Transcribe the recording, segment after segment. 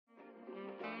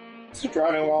It's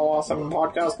Driving While Awesome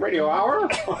Podcast Radio Hour.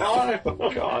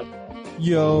 Oh, God.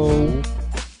 Yo.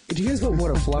 Do you guys know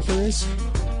what a fluffer is?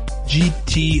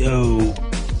 GTO.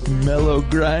 Mellow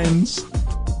grinds.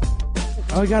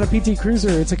 Oh, I got a PT Cruiser.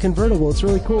 It's a convertible. It's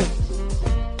really cool.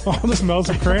 Oh, this melts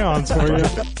of crayons for you.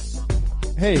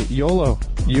 Hey, YOLO.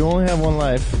 You only have one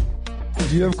life.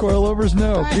 Do you have coilovers?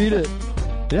 No. Beat it.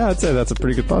 Yeah, I'd say that's a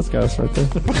pretty good podcast right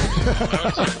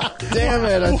there. Damn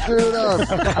it, I screwed it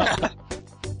up.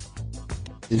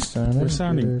 We're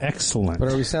sounding excellent. But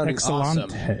are we sounding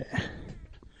Excellent. awesome?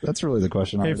 That's really the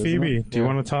question. Hey, Art, Phoebe, do you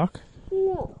want to talk?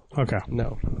 No. Okay.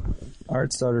 No.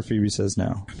 Art's daughter Phoebe says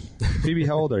no. Phoebe,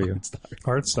 how old are you?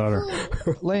 Art's daughter.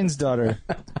 Lane's daughter.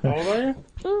 How old are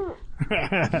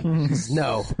you?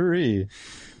 No. 3.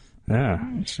 Yeah.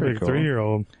 Very Like cool.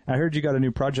 3-year-old. I heard you got a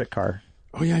new project car.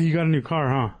 Oh, yeah, you got a new car,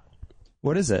 huh?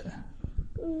 What is it?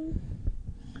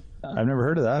 I've never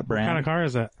heard of that What brand. kind of car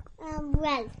is it?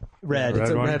 Red. Red. Red It's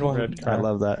a one? red one. Red I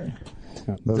love that.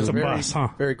 It's a Very, bus, huh?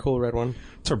 very cool red one.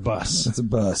 It's our bus. It's a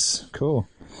bus. Cool.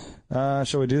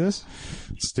 Shall we do this?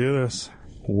 Let's do this.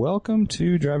 Welcome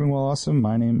to Driving While Awesome.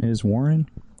 My name is Warren.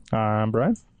 I'm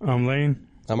Brian. I'm Lane.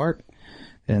 I'm Art.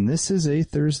 And this is a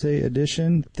Thursday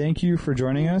edition. Thank you for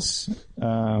joining us.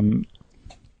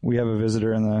 We have a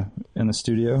visitor in the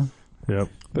studio. Yep.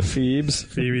 The Phoebes.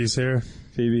 Phoebe's here.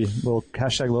 Phoebe, little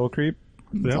creep.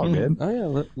 It's all Yep. good. Oh,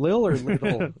 yeah. Lil or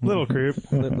Little? Little creep.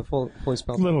 The fully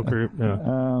spelled. Little creep, yeah.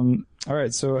 All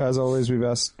right. So as always, we've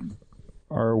asked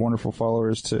our wonderful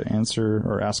followers to answer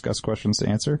or ask us questions to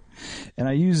answer, and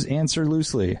I use answer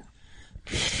loosely.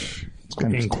 It's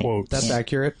kind In of quotes. That's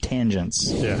accurate. tangents.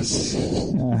 Yes.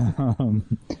 All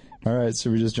right.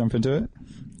 So we just jump into it.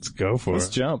 Let's go for Let's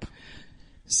it. jump.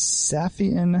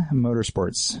 Safian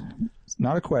Motorsports.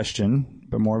 Not a question,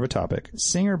 but more of a topic.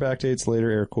 Singer backdates later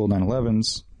air-cooled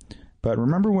 911s. But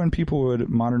remember when people would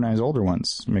modernize older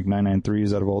ones, make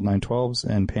 993s out of old 912s,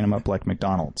 and paint them up like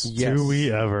McDonald's? Yes. Do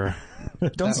we ever?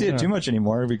 Don't see it too much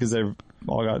anymore because they've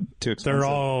all got too expensive. They're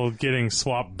all getting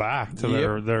swapped back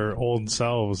to their old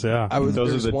selves, yeah. Those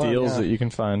are there's the one, deals yeah. that you can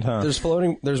find, huh? There's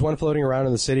one floating around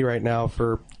in the city right now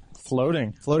for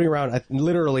Floating around.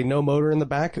 Literally no motor in the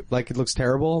back. Like it looks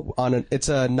terrible. It's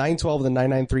a 912 with a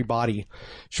 993 body,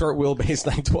 short wheelbase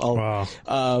 912. Wow.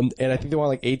 And I think they want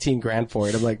like 18 grand for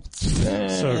it. I'm like,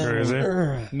 So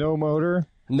crazy. No motor.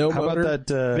 no How motor. about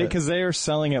that? Because they are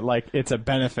selling it like it's a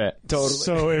benefit. Totally.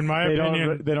 So in my They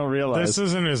opinion, don't realize. this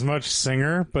isn't as much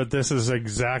Singer, but this is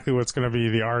exactly what's going to be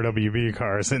the RWB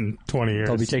cars in 20 years.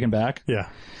 They'll be taken back? Yeah.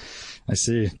 I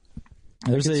see.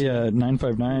 There's a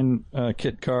 959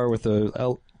 kit car with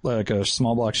a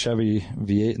small block Chevy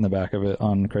V8 in the back of it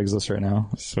on Craigslist right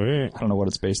now. Sweet. I don't know what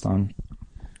it's based on.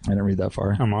 I didn't read that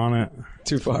far. I'm on it.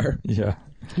 Too far. Yeah.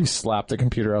 You slap the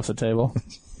computer off the table.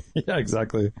 Yeah,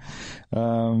 exactly.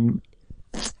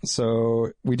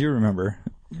 So we do remember.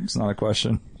 It's not a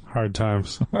question. Hard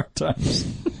times. Hard times.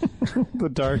 The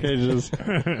dark ages.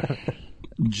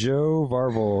 Joe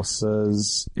Varvel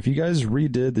says, if you guys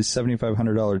redid the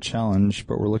 $7,500 challenge,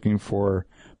 but we're looking for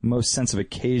most sense of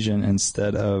occasion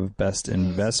instead of best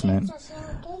investment,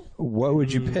 what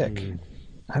would you pick?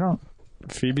 I don't.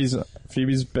 Phoebe's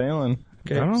bailing.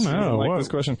 Okay. I don't She doesn't know. like What? this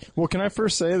question. Well, can I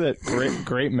first say that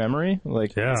great memory?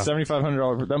 Like Yeah.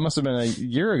 $7,500. That must have been a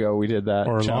year ago we did that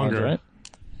Or challenge, longer. right?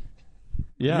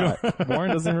 Yeah, Warren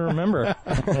doesn't even remember.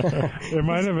 It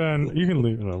might have been, you can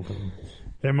leave it open.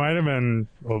 It might have been,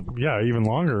 well, yeah, even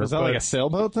longer. Was that but- like a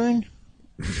sailboat thing?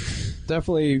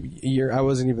 Definitely a year. I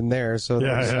wasn't even there. So that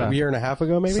Yeah, was yeah. a year and a half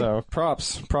ago, maybe. So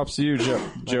props to you, Joe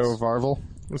Varvel.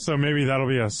 So maybe that'll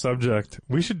be a subject.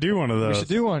 We should do one of those. We should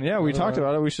do one. Yeah, we talked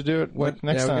about it. We should do it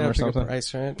next time or something.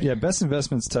 Price, right? Yeah, best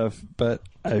investment's tough, but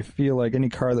I feel like any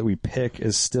car that we pick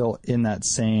is still in that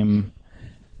same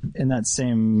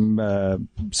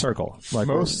circle. Like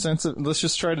Most sense of, let's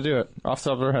just try to do it off the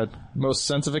top of our head. Most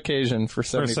sense of occasion for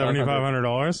For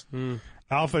 $7,500. $7,500?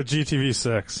 Alpha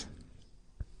GTV6.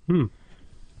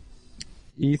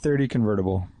 E30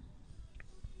 convertible.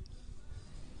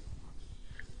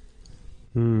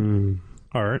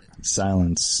 Art.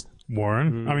 Silence.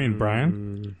 Warren. I mean,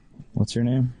 Brian. What's your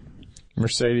name?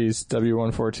 Mercedes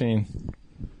W114.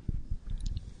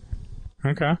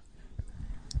 Okay.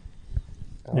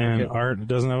 And it. Art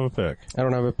doesn't have a pick. I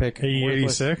don't have a pick.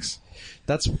 AE86?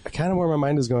 That's kind of where my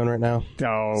mind is going right now.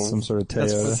 Oh, Some sort of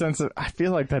that's the Toyota. sense of. I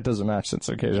feel like that doesn't match sense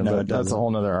of occasion, No, but it that's doesn't. a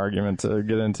whole other argument to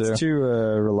get into. It's too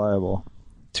reliable.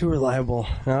 Too reliable.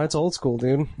 No, it's old school,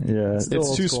 dude. Yeah. Still It's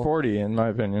old too school. sporty, in my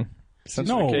opinion. Sense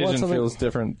No, of what's occasion something- feels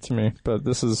different to me, but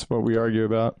this is what we argue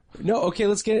about. No, okay,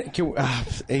 let's get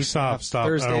it. Stop. I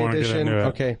Thursday don't want to get edition. into it.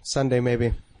 Okay, Sunday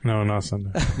maybe. No, not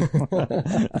Sunday.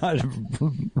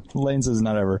 Lane says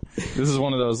not ever. This is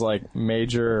one of those like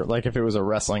major, like if it was a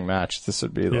wrestling match, this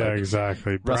would be like Yeah,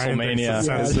 exactly. Brian thinks WrestleMania. it's Is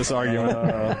Sunday. this argument?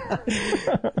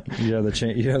 You have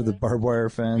you have the barbed wire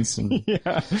fence.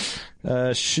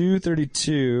 And, Shoe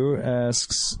 32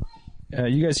 asks,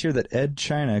 you guys hear that Ed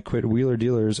China quit Wheeler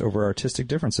Dealers over artistic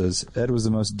differences? Ed was the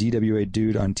most DWA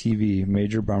dude on TV.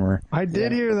 Major bummer. I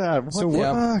did hear that. So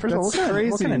what? First of all,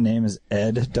 what kind of name is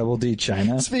Ed Double D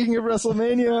China? Speaking of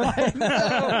WrestleMania,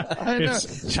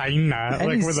 It's China, And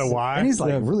like he's- with a Y. And he's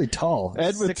like really tall.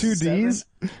 Ed with 2 Ds.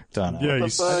 Don't know. Yeah,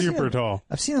 he's super tall.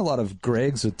 I've seen a lot of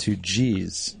Gregs with 2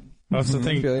 Gs. That's the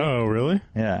thing. Oh, really?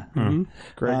 Yeah.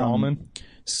 Greg Allman.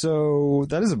 So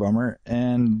that is a bummer.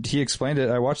 And he explained it.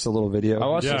 I watched the little video. I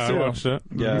watched Yeah, it I too. watched it.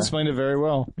 Yeah. He explained it very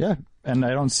well. Yeah. And I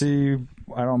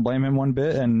don't blame him one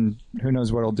bit. And who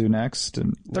knows what he'll do next.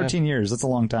 And 13 years, that's a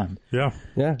long time. Yeah.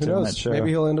 Yeah, who Doing that knows? show.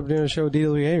 Maybe he'll end up doing a show with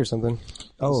DWA or something.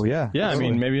 Oh, yeah. Yeah, I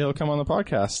Totally. mean, maybe he'll come on the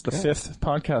podcast, the 5th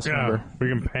podcast Yeah. member. We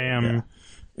can pay him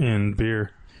in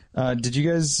beer. Did you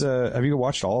guys, have you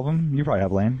watched all of them? You probably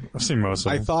have, Lane. I've seen most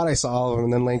of I them. thought I saw all of them,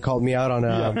 and then Lane called me out on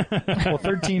Well,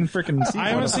 13 freaking seasons. I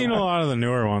haven't seen a lot of the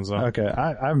newer ones, though. Okay.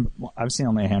 I've seen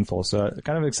only a handful. So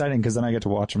kind of exciting because then I get to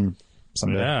watch them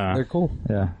someday. Yeah. They're cool.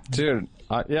 Yeah. Dude,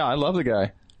 I love the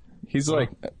guy. He's like,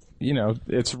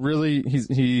 it's really,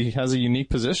 he has a unique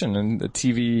position in the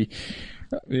TV,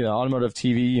 automotive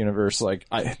TV universe. Like,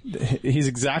 he's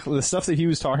exactly the stuff that he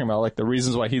was talking about, like the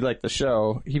reasons why he liked the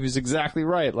show. He was exactly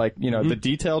right. Like, the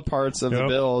detailed parts of the Yep.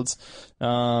 builds,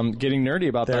 getting nerdy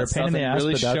about They're a that pain stuff in the and ass,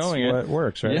 really but that's showing what it.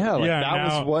 works, right? Yeah, like Yeah, that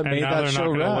now, was what and made now that they're show not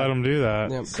going to rad. let him do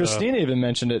that. Yep. So- Christina even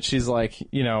mentioned it. She's like,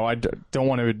 I don't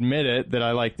want to admit it that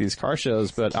I like these car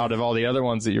shows, but out of all the other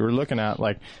ones that you were looking at,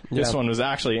 like this one was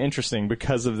actually interesting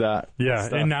because of that. Yeah,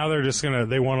 stuff. and now they're just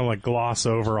they want to like gloss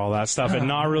over all that stuff and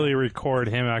not really record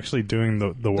him actually doing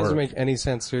the work. Doesn't make any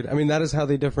sense, dude. I mean, that is how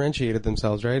they differentiated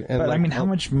themselves, right? And But like, I mean, how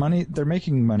much money they're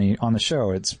making money on the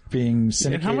show? It's being and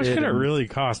syndicated. how much can it and- really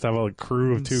cost to have a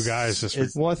crew of 2 guys just for,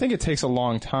 Well, I think it takes a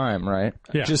long time, right?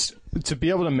 Yeah. Just to be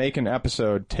able to make an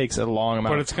episode takes a long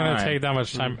amount but of it's time. going to take that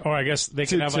much time. Or I guess they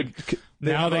could have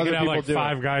they now have they other could have people like do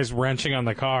 5 it. guys wrenching on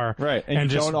the car. Right. And you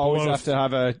just don't always blow- have to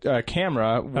have a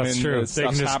camera when That's true. the They stuff's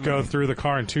can just happening. go through the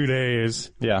car in 2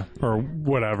 days. Yeah. Or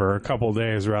whatever, a couple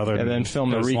days rather than And then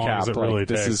film the as long as recap. it really Like,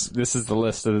 takes. this is the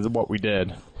list of what we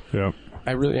did. Yep.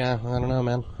 I don't know,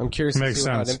 man. I'm curious Makes to see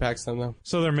how it sense. impacts them, though.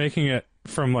 So they're making it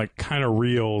from like kind of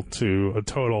real to a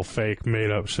total fake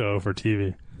made up show for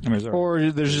TV. I mean, is there-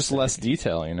 Or there's just less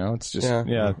detail, It's just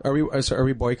yeah. Are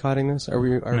we boycotting this? Are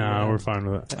we? No, we're fine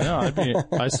with it. No,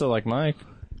 I still like Mike.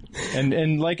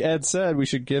 And like Ed said, we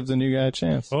should give the new guy a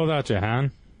chance. What about you,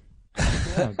 Han?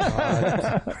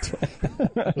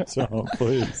 Oh,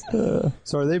 please.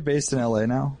 So are they based in LA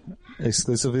now?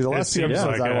 Exclusively? The last few seems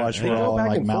episodes like I it. watched They were go all in back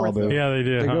like and forth, Malibu. though. Yeah, they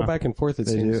do. They go back and forth. It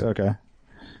They seems. do? Okay.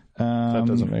 That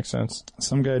doesn't make sense.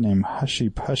 Some guy named Hushy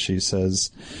Pushy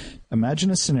says, imagine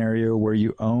a scenario where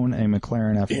you own a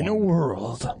McLaren F1.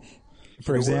 world.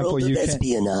 For example,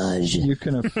 you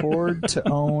can afford to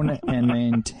own and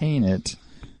maintain it.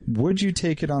 Would you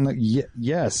take it on the...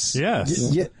 yes.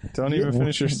 Yes. Don't even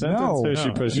finish your sentence. No.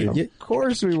 Pushy, pushy. Of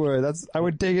course we would. I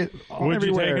would take it Would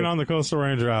everywhere. you take it on the Coastal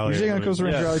Range Rally? Would you take it on the Coastal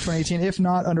Range Yes. Rally 2018? If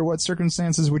not, under what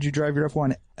circumstances would you drive your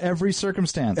F1? Every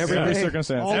circumstance. Every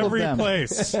circumstance. All of Every them.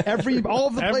 place. All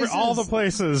of the places. All the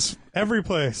places. Every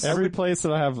place. Every place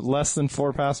that I have less than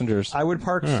 4 passengers. I would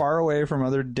park far away from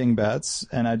other dingbats,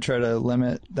 and I'd try to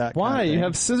limit that. Why? Kind of You thing.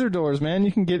 have scissor doors, man.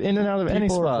 You can get in and out of any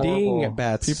People are spot. horrible.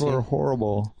 Dingbats. People are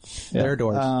horrible. Their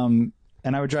doors.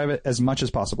 And I would drive it as much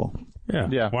as possible. Yeah.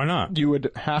 Yeah. Why not? You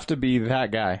would have to be that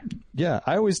guy. Yeah,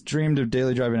 I always dreamed of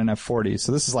daily driving an F40,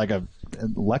 so this is like a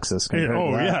Lexus. compared to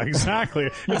Oh, that. yeah, exactly.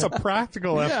 It's a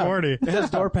practical F40. It has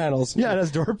door panels. Yeah, it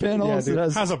has door panels. dude. It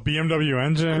has Has a BMW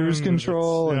engine. cruise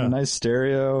control It's- and yeah. a nice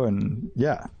stereo, and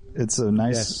yeah, it's a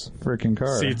nice freaking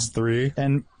car. Seats 3.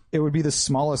 And it would be the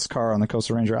smallest car on the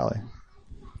Coastal Range Rally.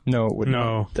 No, it would not.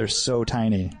 No. They're so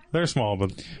tiny. They're small,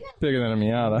 but Bigger than a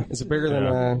Miata. Is it bigger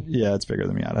than Yeah, it's bigger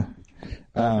than Miata.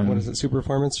 what is it? Super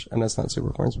Performance? And that's not Super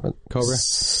Performance, but Cobra.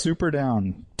 Super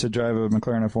down to drive a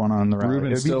McLaren F1 on the rally. Ruben It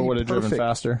would be still the would have driven perfect-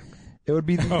 faster. It would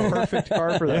be the perfect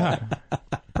car for that.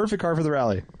 Perfect car for the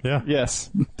rally. yeah.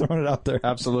 Yes, Throwing it out there.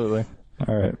 absolutely.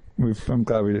 All right. I'm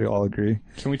glad we all agree.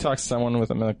 Can we talk to someone with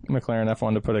a McLaren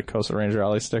F1 to put a Coastal Range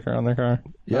Rally sticker on their car?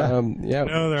 Yeah. Yeah.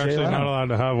 No, they're actually Leno. not allowed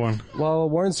to have one. Well,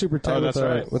 Warren's super tight Oh, that's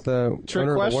right. with the Trick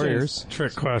owner of the questions. Warriors.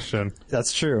 Trick question.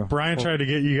 That's true. Brian tried to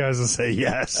get you guys to say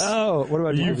yes. Oh, what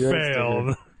about You you?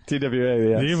 failed. TWA,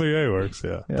 yeah. The EVA works,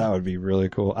 yeah. That would be really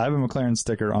cool. I have a McLaren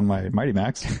sticker on my Mighty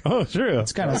Max. Oh, true.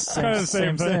 It's kind of the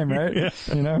same thing, right? Yeah.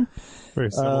 You know? Very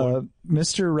similar.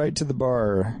 Mr. Right to the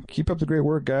Bar. Keep up the great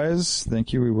work, guys.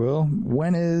 Thank you, we will.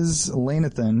 When is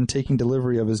Lanathan taking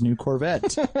delivery of his new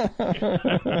Corvette?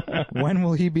 When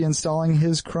will he be installing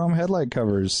his chrome headlight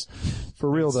covers? For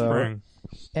real, though. Spring.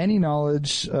 Any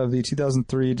knowledge of the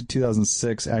 2003 to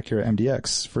 2006 Acura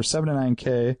MDX? For 7 to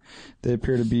 9K, they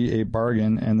appear to be a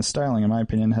bargain, and the styling, in my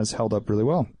opinion, has held up really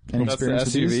well. Any That's the experience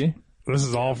with these? SUV. This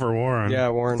is all for Warren. Yeah,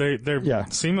 Warren. They Yeah.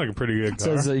 seem like a pretty good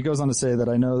car. Says, he goes on to say that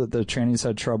I know that the trannies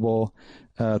had trouble.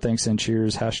 Thanks and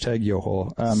cheers. Hashtag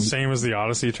Yohol. Same as the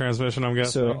Odyssey transmission, I'm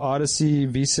guessing. So Odyssey,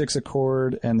 V6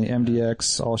 Accord, and the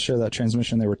MDX all share that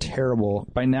transmission. They were terrible.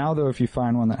 By now, though, if you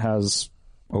find one that has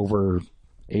over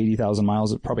 80,000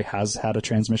 miles, it probably has had a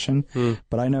transmission.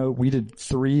 But I know we did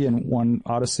 3 in one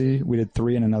Odyssey. We did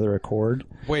 3 in another Accord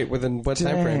Wait, within what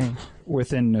time frame?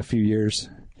 within a few years.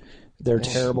 They're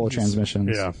terrible transmissions.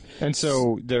 yeah. And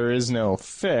so there is no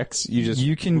fix.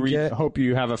 You can hope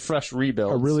you have a fresh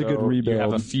rebuild. A really good rebuild. You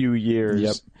have a few years.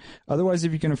 Yep. Otherwise,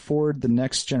 if you can afford the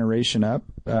next generation up,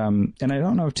 and I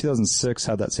don't know if 2006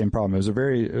 had that same problem.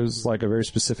 It was like a very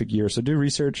specific year. So do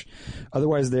research.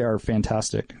 Otherwise, they are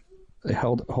fantastic. They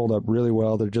hold up really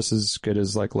well. They're just as good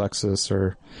as like Lexus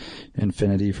or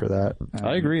Infiniti for that.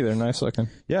 I agree. They're nice looking.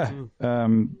 Yeah.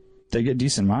 They get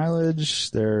decent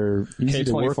mileage. They're easy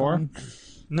to work K24? on.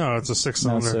 No, it's a No,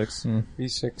 6-cylinder. 6.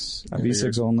 V6.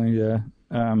 V6 only, yeah.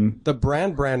 The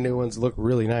brand new ones look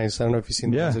really nice. I don't know if you've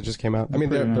seen the ones that just came out. I mean,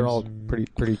 they're all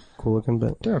pretty cool looking,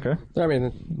 but They're okay. I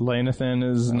mean, Lanathan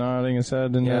is nodding his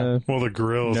head in Yeah. the Well, the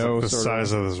grill's No, like the sort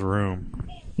size of this room.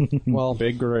 well,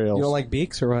 big grills. you don't like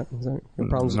beaks or what? Is that your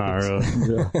problems with Not beaks?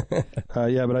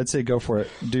 really. Yeah, but I'd say go for it.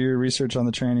 Do your research on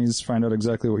the trannies. Find out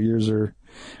exactly what years are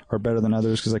better than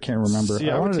others because I can't remember. See,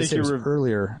 I I would wanted to take say it was your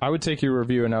earlier. I would take your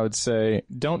review and I would say,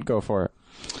 don't go for it.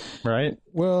 Right?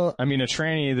 Well, I mean, a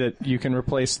tranny that you can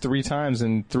replace 3 times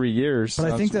in 3 years.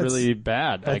 But I think that's really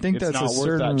bad. I think it's that's not a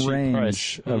worth that certain cheap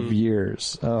range price. of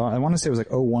years. I want to say it was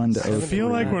like 01 to 03. I feel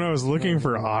like when I was looking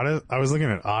for I was looking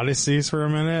at Odysseys for a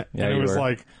minute, Yeah, and it you was were.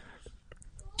 like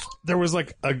there was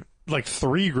like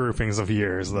 3 groupings of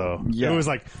years though. Yeah. It was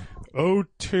like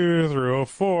 02 through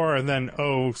 04, and then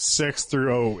 06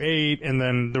 through 08, and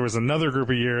then there was another group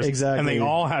of years. Exactly. And they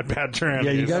all had bad trannies.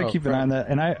 Yeah, you got to keep an eye on that.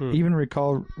 And I even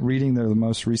recall reading the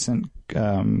most recent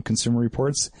Consumer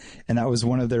Reports, and that was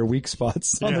one of their weak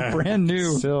spots on Yeah. the brand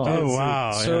new. Still. Oh,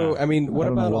 wow. So, yeah. I mean, what I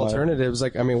don't know about why. alternatives?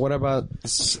 Like, I mean, what about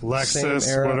Lexus,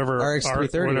 same era whatever, RX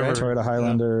 330, right? whatever. Toyota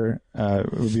Highlander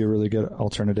would be a really good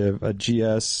alternative. A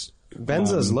GS,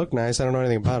 Venzas look nice. I don't know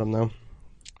anything about them though.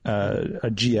 a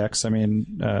GX. I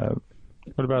mean,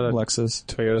 What about a Lexus.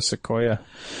 Toyota Sequoia?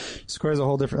 Sequoia's a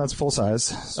whole different. That's full size.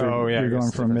 So Oh, yeah, I you're guess going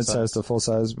it's from different mid-size size. to full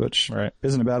size, which Right.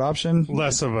 isn't a bad option.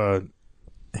 Less of a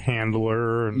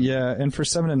handler. And Yeah, and for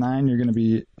 7 to 9, you're going to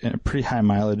be in a pretty high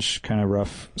mileage, kind of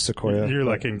rough Sequoia. You're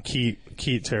like in Keat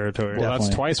territory. Well, that's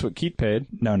Definitely. twice what Keat paid.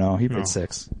 No, he paid No.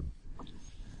 6.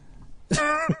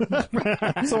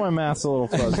 So my math's a little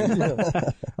fuzzy.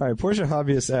 All right, Porsche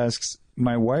Hobbyist asks,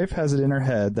 my wife has it in her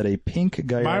head that a pink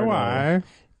Gallardo My wife.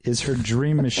 is her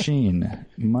dream machine.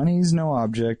 Money's no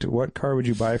object. What car would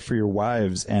you buy for your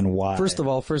wives and why? First of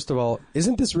all,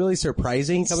 isn't this really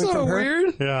surprising coming from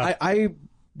her? Yeah. I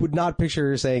would not picture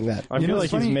her saying that. I You feel know, like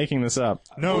it's he's funny- making this up.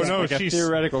 No, Like a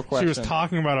theoretical question. She was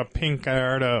talking about a pink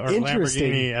Gallardo or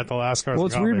Interesting. Lamborghini at the last Cars Well,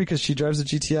 and it's weird Coffee. because she drives a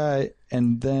GTI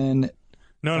and then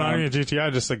No, not even a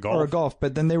GTI, just a Golf. or a Golf,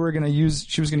 but then she was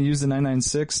going to use the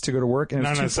 996 to go to work, and it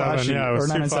was too 997, flashy. yeah, it was or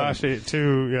too 997.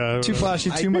 flashy, Too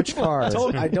flashy, too much cars.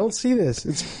 I don't see this.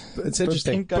 It's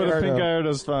interesting. pink But a pink Gallardo.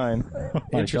 Gallardo's fine.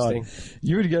 My Interesting. God.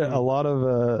 You would get a lot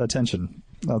of attention.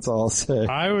 That's all I'll say.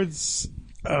 I would.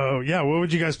 Oh yeah, what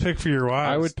would you guys pick for your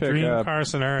wives? I would pick dream a car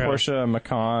scenario. Porsche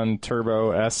Macan Turbo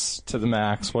S to the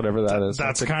max, whatever that is.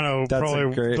 That's kind of that's a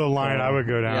probably great the line I would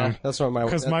go Yeah, down. that's what my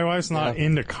Because my wife's not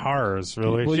into cars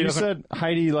really. Well, She you doesn't- said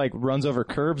Heidi like runs over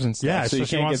curbs and stuff. yeah, so so you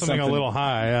she can't wants get something a little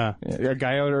high. Yeah, A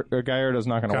Gallardo's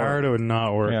not going to work. Gallardo would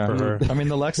not work Yeah. for her. I mean,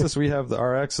 the Lexus we have, the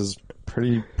RX, is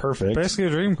pretty perfect. Basically a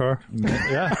dream car.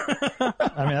 Yeah.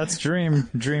 I mean, that's dreamy.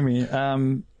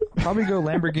 Probably go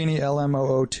Lamborghini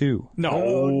LM002.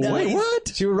 No, Wait,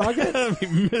 what? She would rock it? That'd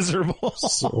be miserable.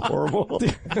 So horrible.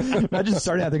 Imagine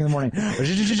starting that thing in the morning.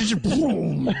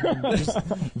 Boom. Just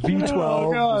V12.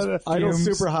 Oh, God. Idle fumes.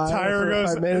 super high. Tire for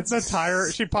goes. 5 minutes. The tire.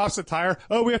 She pops the tire.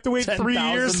 Oh, we have to wait 3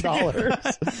 years.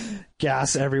 $10,000.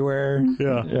 Gas everywhere.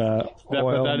 Yeah. Yeah. But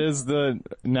Oil. that is the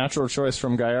natural choice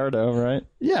from Gallardo, right?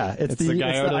 Yeah. It's the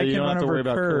Gallardo, I you can don't run have to over worry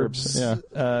about curbs. curbs.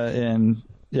 Yeah.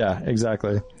 Yeah,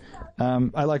 exactly.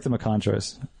 I like the Macan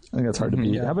choice. I think that's hard to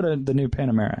beat. How about the new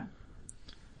Panamera?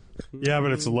 Yeah,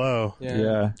 but it's low.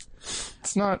 Yeah.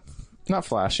 It's not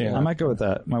flashy. I might go with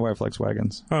that. My wife likes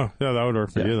wagons. Oh, yeah, that would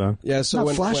work for you then. Yeah, so Not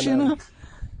when, flashy when, enough?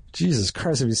 Jesus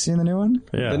Christ, have you seen the new one?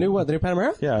 Yeah. the new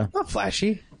Panamera? Yeah. Not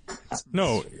flashy.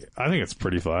 No, I think it's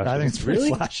pretty flashy. I think it's pretty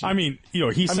flashy. I mean,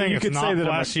 he's saying it's not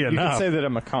flashy you enough. could say that a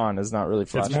Macan is not really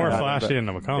flashy. It's more enough, flashy but- than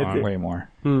a Macan. Way more.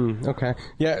 Okay.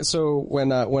 Yeah, so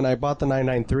when I bought the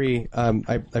 993,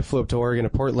 I flew up to Oregon to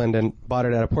Portland and bought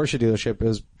it at a Porsche dealership. It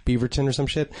was Beaverton or some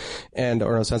shit, or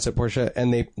no, Sunset Porsche,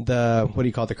 and what do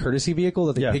you call it, the courtesy vehicle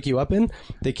that they pick you up in?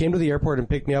 They came to the airport and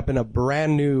picked me up in a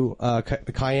brand new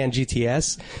Cayenne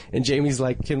GTS, and Jamie's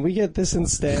like, "Can we get this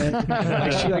instead?"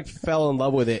 She fell in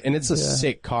love with it, and it's a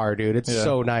sick car, dude. It's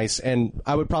so nice, and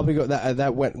I would probably go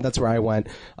that's where I went,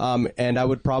 and I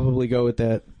would probably go with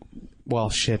the. Well,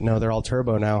 shit, no, they're all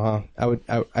turbo now,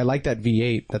 huh? I like that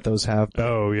V8 that those have.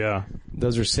 Oh, yeah.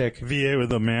 Those are sick. V8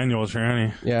 with a manual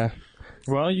tranny. Yeah.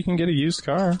 Well, you can get a used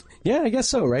car. Yeah, I guess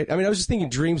so, right? I mean, I was just thinking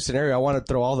dream scenario. I want to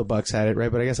throw all the bucks at it,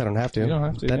 right? But I guess I don't have to. You don't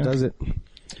have to, That yeah. does it.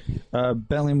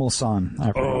 Bentley Mulsanne. I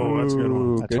forgot. Oh, that's a good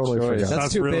one. I totally choice. forgot.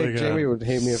 That's too really big. good. Jamie would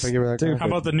hate me if I give her that car. How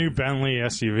about the new Bentley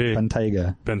SUV?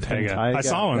 Bentayga. Bentayga. Bentayga. I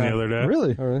saw one the other day.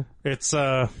 Really? Oh, really? It's,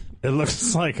 it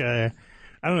looks like I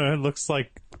don't know, it looks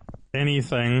like any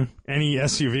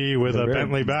SUV with a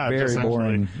Bentley badge. Very essentially.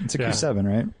 boring. It's a Q7,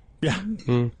 right? Yeah.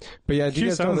 But yeah, do you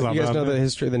guys know, Q7's not you guys bad, know the yeah.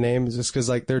 history of the name? Is just because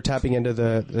they're tapping into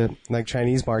the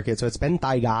Chinese market, so it's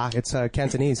Bentayga. It's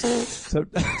Cantonese. So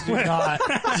Wait,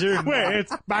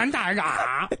 it's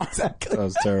Bentayga. That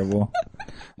was terrible.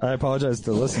 I apologize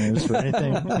to listeners for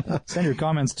anything. Send your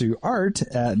comments to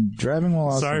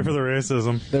art@drivingwhilawesome. Sorry for the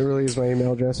racism. that really is my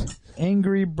email address.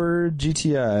 Angry Bird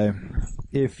GTI.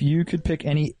 If you could pick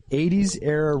any 80s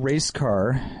era race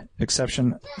car,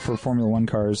 exception for Formula One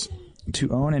cars, to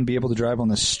own and be able to drive on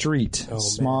the street,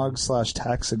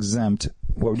 smog/tax exempt,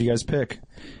 what would you guys pick?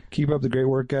 Keep up the great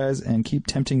work, guys, and keep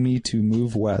tempting me to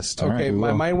move west. All Okay, right, we my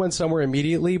will. mind went somewhere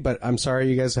immediately, but I'm sorry,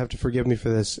 you guys have to forgive me for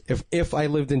this. If I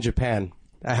lived in Japan,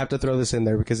 I have to throw this in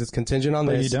there because it's contingent on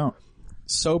But this. you don't.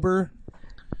 Sober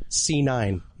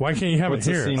C9. Why can't you have What's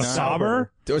it a here? C9? A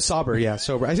Sauber? Oh, sober, yeah,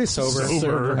 sober. I say sober.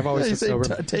 Sober. I've always Yeah, you said say sober.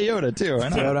 Toyota, too. I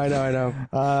know. I know.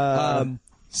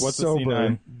 What's a Sober.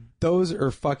 C9? Those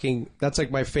are that's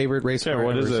like my favorite race Okay, car.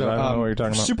 what ever. is it? So, I don't know what you're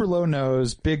talking about. Super low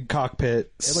nose, big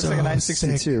cockpit. It looks So like a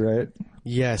 962, right?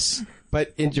 Yes.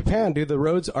 But in Japan, dude, the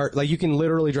roads are like you can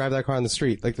literally drive that car on the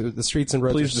street. Like the streets and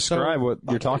roads. Please are describe so what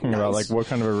you're talking about. nice. Like, what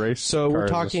kind of a race? So car we're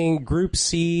is this? talking Group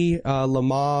C Le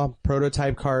Mans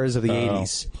prototype cars of the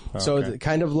 80s. So okay. it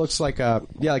kind of looks like a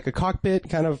cockpit,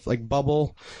 kind of like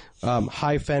bubble,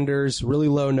 high fenders, really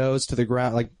low nose to the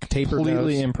ground, like tapered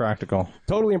completely nose. impractical.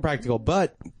 Totally impractical.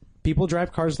 But people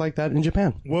drive cars like that in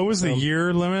Japan. What was the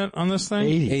year limit on this thing?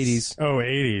 80s. Oh,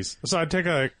 80s. So I'd take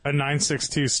a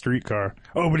 962 street car.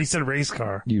 Oh, but he said race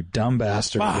car. You dumb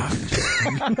bastard. Oh,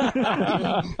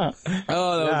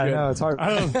 Yeah, I know, it's hard.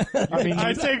 I mean,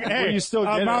 I'd take you still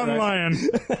get a it, mountain right? lion.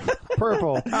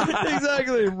 Purple.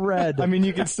 exactly, red. I mean,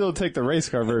 you can still take the race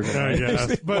car version. I right?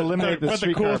 guess. But, Eliminate the but the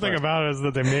street cool car thing part. about it is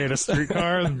that they made a street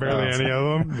car and barely any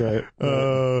of them.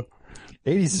 Right.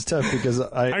 80s is tough because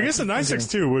I guess a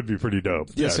 962 would be pretty dope.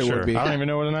 Yes, Yeah, it would sure. be. I don't even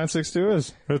know what a 962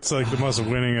 is. It's like the most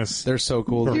winningest. They're so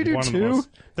cool. or Dude. one of the most.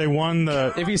 They won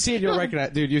the. If you see it, you'll recognize.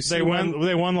 Dude, you see They won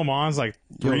Le Mans like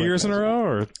 3 years in a row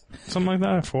or something like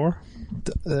that. 4.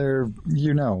 they're,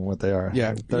 you know what they are.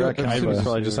 Yeah. They're Yeah, that kind I of would a-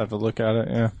 probably just have to look at it.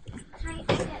 Yeah,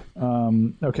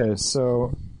 Okay,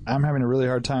 so I'm having a really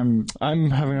hard time. I'm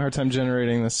having a hard time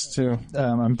generating this too.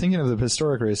 I'm thinking of the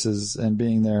historic races and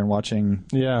being there and watching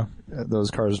Yeah,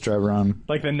 those cars drive around.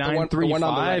 like the one on the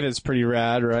 935 right. is pretty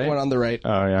rad, right? one on the right.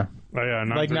 Oh yeah. Oh yeah,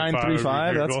 Like 935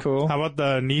 935, would be that's cool. How about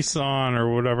the Nissan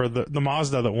or whatever, the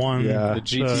Mazda that won? Yeah. The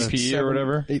GTP or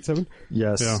whatever. 87.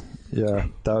 Yes. Yeah,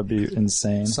 that would be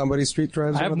insane. Somebody street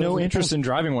drives. I have one of no those. interest in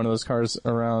driving one of those cars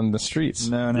around the streets.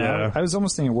 No. Yeah. I was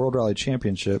almost thinking World Rally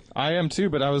Championship. I am too,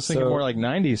 but I was thinking So- more like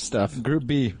 90s stuff. Group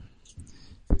B.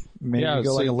 Maybe Yeah, you go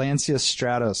so- like a Lancia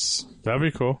Stratus, That'd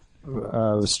be cool.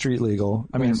 street legal.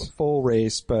 I mean, full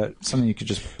race, but something you could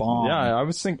just bomb. Yeah, I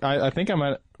was think. I think I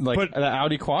might like But- the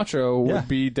Audi Quattro Yeah. would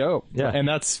be dope. Yeah. and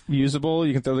that's usable.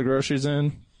 You can throw the groceries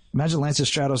in. Imagine Lancia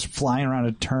Stratos flying around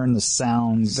a turn, the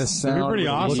sounds. The sound pretty would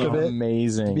awesome. be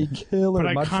amazing. be killer. But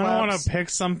I Mud kind of want flaps. to pick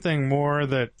something more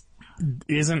that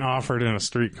isn't offered in a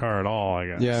street car at all, I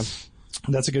guess. Yeah.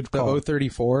 That's a good The call.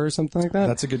 034 or something like that.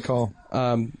 That's a good call.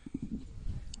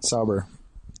 Sauber.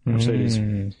 Mm. Mercedes.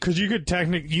 Because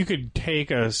you could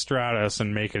take a Stratus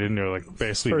and make it into like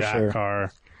basically For that sure.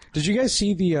 car. Did you guys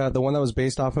see the one that was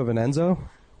based off of an Enzo?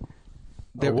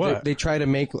 They try to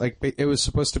make like it was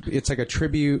supposed to be. It's like a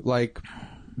tribute, like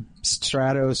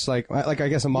Stratos, like I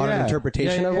guess a modern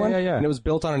interpretation of one. And it was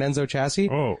built on an Enzo chassis.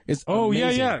 Oh, It's yeah,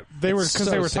 amazing. yeah. They were It's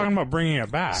they were sick. talking about bringing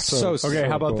it back. Okay,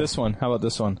 how about cool. this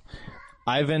one?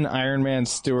 Ivan Ironman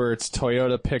Stewart's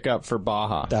Toyota pickup for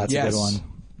Baja. That's a Yes. good one.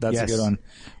 That's Yes. a good one.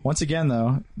 Once again,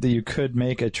 though, that you could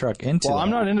make a truck into. Well, that. I'm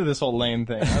not into this whole lane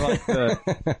thing.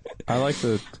 I like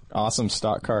the awesome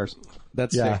stock cars.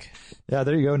 That's Yeah, sick. yeah.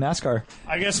 There you go, NASCAR.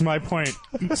 I guess my point.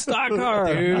 Stock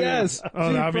car, Dude. yes.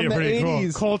 Oh, that'd be from the pretty cool.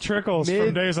 80s. Cole Trickles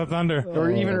from Days of Thunder. Or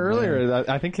even earlier.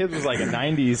 I think his was like a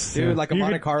 90s. Dude, like a You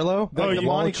Monte could- Carlo. the you-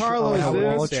 Monte Carlo is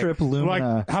Wall this. Trip Lumina.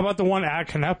 Like, how about the one at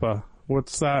Canepa?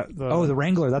 What's that? The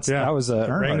Wrangler. That was a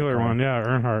Earnhardt Wrangler car. one. Yeah,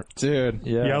 Earnhardt. Dude,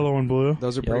 Yeah, Yellow and blue.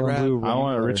 Those are pretty Yellow and rad. blue. I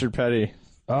want a Wrangler. Richard Petty.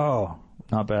 Oh,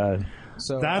 not bad.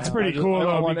 So That's pretty cool I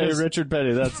though, want a because Richard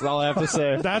Petty. That's all I have to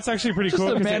say. that's actually pretty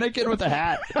cool. mannequin with a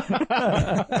hat.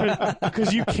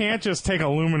 Because you can't just take a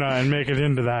Lumina and make it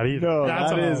into that either. No, That's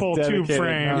that a is full tube dedicated.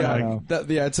 frame. No, yeah,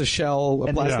 no. it's a shell,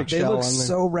 a plastic They shell look on there.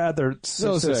 so rad. They're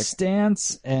So the sick.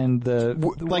 stance and the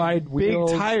Like wide big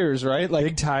wheels. tires, right? Like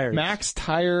Big tires. max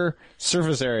tire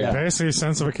surface area. Basically,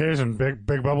 sense of occasion, big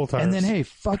bubble tires. And then, hey,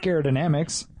 fuck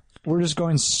aerodynamics. We're just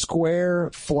going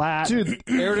square, flat. Dude,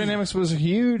 aerodynamics was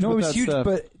huge. no, it with was that huge, stuff.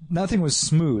 but nothing was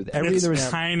smooth. it's There was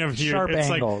kind of huge. sharp It's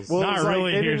angles. like Well, not it's like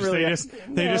really they didn't huge. really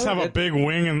They just have a big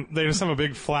wing and they just have a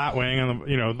big flat wing and the when-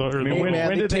 wing. Man,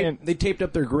 when did they taped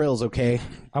up their grills, okay?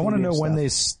 I want to know when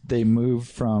they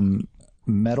moved from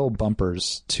metal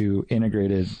bumpers to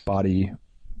integrated body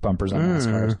bumpers on those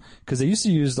cars, because they used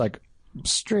to use like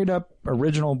straight up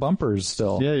original bumpers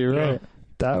still. yeah, you're right.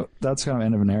 That's kind of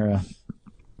end of an era.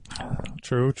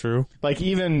 True. Like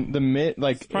even the mid,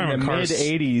 like in Probably the when mid cars-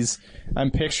 '80s, I'm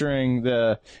picturing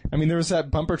there was that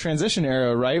bumper transition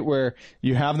era, right, where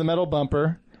you have the metal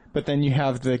bumper, but then you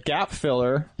have the gap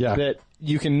filler that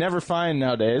you can never find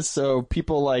nowadays. So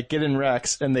people like get in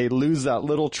wrecks and they lose that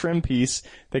little trim piece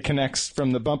that connects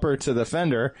from the bumper to the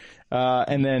fender,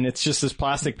 and then it's just this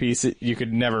plastic piece that you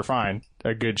could never find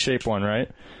a good shape one, right?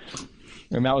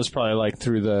 And that was probably like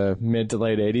through the mid to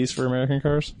late '80s for American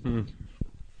cars.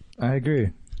 I agree.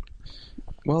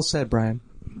 Well said, Brian.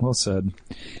 Well said.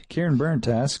 Kieran Burnt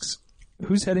asks,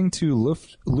 who's heading to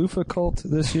Lufa Cult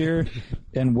this year,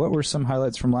 and what were some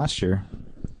highlights from last year?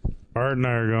 Art and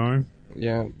I are going.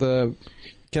 Yeah,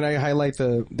 can I highlight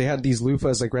they had these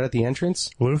loofahs like right at the entrance.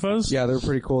 Lufas? Yeah, they were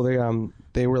pretty cool.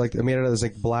 They were like made out of this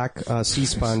like black sea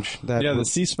sponge. That Yeah, the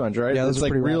sea sponge, right? Yeah, those it's are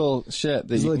like pretty real shit.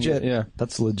 That It's you can legit. get, yeah.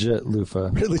 That's legit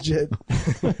Lufa. legit.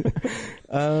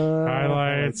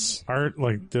 Highlights. Art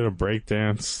did a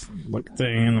breakdance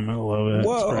thing in the middle of it.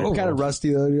 It's pretty cool. Kind of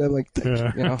rusty though. Dude. I'm like,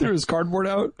 Yeah. you know, Threw his cardboard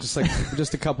out. just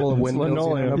a couple of windmills.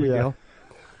 linoleum, No big yeah. deal.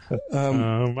 I don't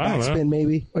know. Backspin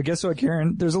maybe. Well, guess what,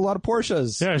 Karen? There's a lot of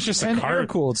Porsches. Yeah, it's just a and car.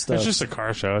 air-cooled stuff. It's just a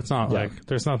car show. It's not like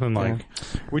there's nothing like.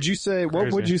 What would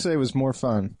Crazy. you say was more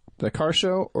fun, the car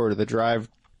show or the drive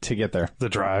to get there? The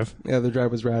drive. Yeah, the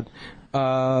drive was rad.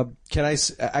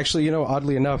 Actually,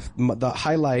 oddly enough, the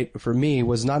highlight for me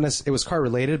was it was car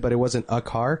related, but it wasn't a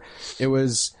car. It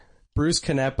was Bruce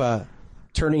Canepa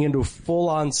turning into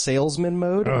full-on salesman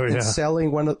mode and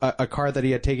selling a car that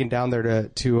he had taken down there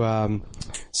to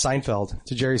Seinfeld,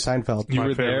 to Jerry Seinfeld. You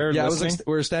were there Yeah, I was listening?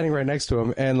 we were standing right next to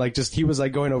him, and he was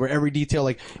going over every detail,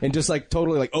 and just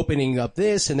totally opening up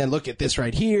this, and then look at this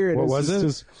right here. And What was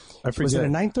it? I forget. Was it a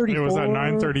 934? It was that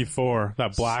 934,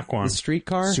 that black one. The street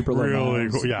car. Super Really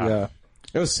Lemons. cool. Yeah.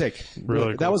 It was sick.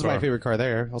 Really that cool was my car. favorite car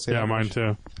there. I'll say Yeah, that. mine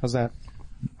too. How's that?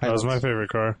 That was my favorite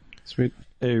car. Sweet.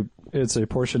 It's a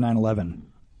Porsche 911.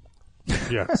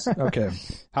 Yes. Okay.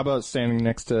 How about standing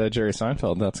next to Jerry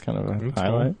Seinfeld? That's kind of a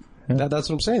highlight. That's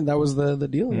what I'm saying. That was the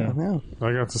deal. Yeah.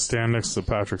 I got to stand next to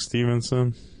Patrick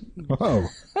Stevenson. Whoa.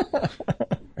 I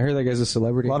heard that guy's a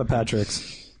celebrity. A lot of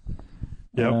Patricks.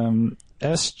 Yep.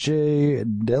 S.J.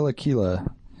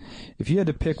 Delaquila. If you had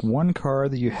to pick one car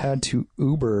that you had to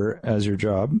Uber as your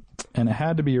job, and it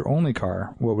had to be your only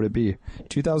car, what would it be?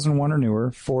 2001 or newer,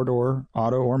 4-door,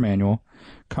 auto or manual,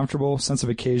 comfortable, sense of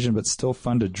occasion, but still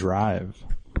fun to drive.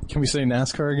 Can we say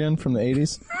NASCAR again from the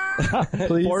 80s?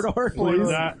 Please. 4-door?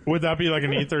 Would that be like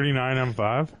an E39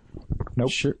 M5? Nope.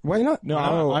 Sure. Why not? No,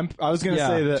 I was going to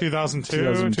say that. 2002?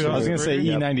 2002. I was going to say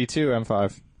E92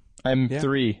 M5.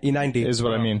 M3 E90 is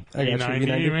what I mean. I got you.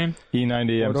 E90, you mean?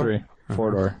 E90 M3.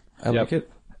 4-door. I like it.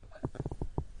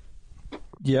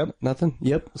 Yep. Nothing?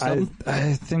 Yep. Something?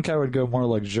 I think I would go more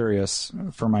luxurious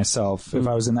for myself if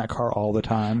I was in that car all the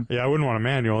time. Yeah, I wouldn't want a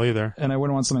manual either. And I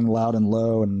wouldn't want something loud and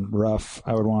low and rough.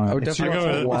 I would want I would definitely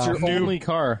I go with It's your new- only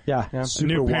car, yeah, super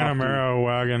New wafty. Panamera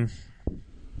wagon.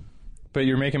 but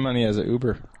you're making money as an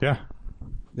Uber. Yeah.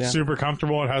 super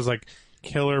comfortable. It has like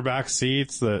killer back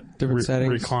seats that Different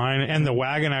settings. recline, and the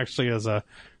wagon actually has a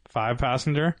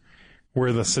 5-passenger,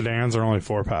 where the sedans are only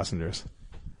 4 passengers.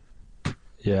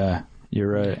 Yeah,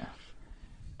 you're right.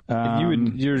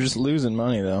 You're just losing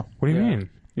money though. What do you mean?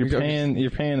 You're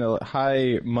paying a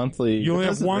high monthly. You only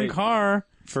have one car.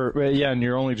 And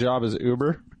your only job is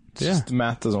Uber. It's just the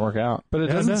math doesn't work out. But it Yeah,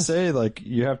 it doesn't does. say like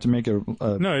you have to make a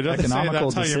No, it doesn't say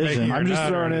economical that's how you're making decision. your I'm just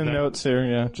nut or throwing in anything. notes here.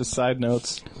 Yeah, just side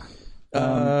notes.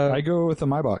 I go with the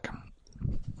Maybach.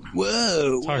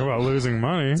 Whoa. Talk about losing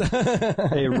money.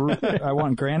 I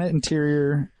want granite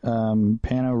interior,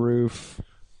 pano roof,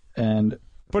 and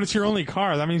But it's your only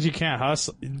car. That means you can't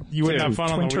hustle. You wouldn't have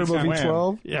fun on twin the turbo weekend.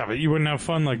 V12. Yeah, but you wouldn't have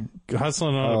fun like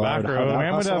hustling on a back road.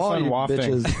 Wham would have fun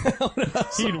wafting.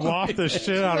 He'd waft the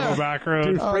shit out of a back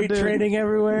road. Freight training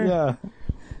everywhere. Yeah,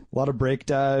 a lot of brake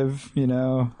dive. You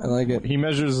know, I like it. He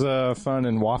measures fun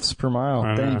in wafts per mile.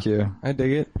 I know. thank you. I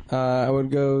dig it. I would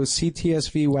go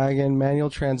CTSV wagon, manual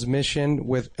transmission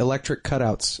with electric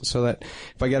cutouts, so that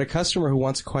if I get a customer who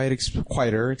wants a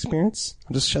quieter experience,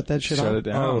 I'll just shut that shit Shut off. it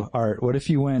down. Oh, Art, what if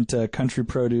you went Country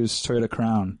Produce Toyota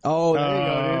Crown? Oh, there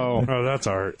you go, Oh, that's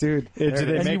art. dude. Do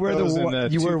they And make you wear those in the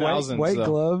you wear 2000s, white though?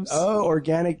 gloves. Oh,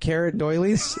 organic carrot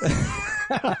doilies.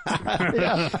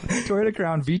 Yeah, Toyota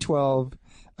Crown V12.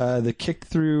 The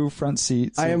kick-through front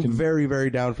seat. So I you am can- very,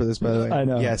 very down for this. By the way, I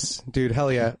know. Yes, dude,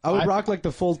 hell yeah. I would rock like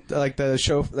the full, like the the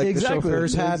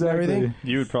chauffeur's hat and everything.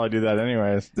 You would probably do that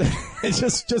anyways.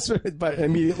 It's just, but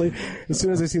immediately as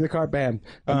soon as I see the car, bam,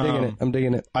 I'm digging it. I'm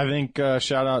digging it. I think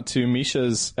shout out to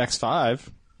Misha's X5.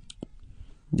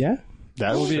 Yeah.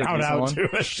 That would be a Shout decent out one. to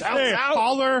it. Shout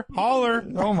out. Holler.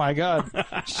 Oh my God!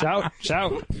 Shout!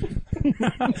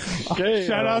 Okay,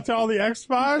 Shout out to all the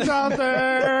X5s out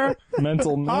there.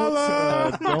 mental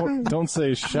notes. Don't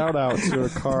say shout out to a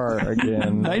car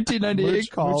again.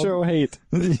 1998 call. Mucho hate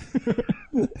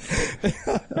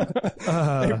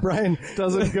Hey, Brian,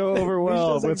 doesn't go over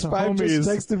well with X5 just homies.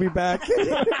 texted me back.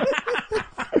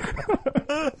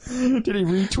 Did he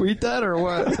retweet that or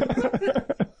what?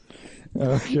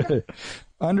 Okay.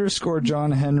 _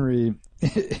 John Henry.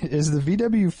 Is the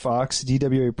VW Fox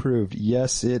DWA approved?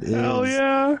 Yes, it is. Hell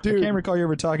yeah. I can't recall you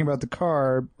ever talking about the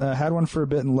car. Had one for a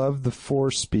bit and loved the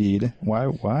 4-speed.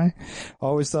 Why?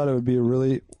 Always thought it would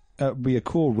be a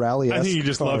cool rally. I think you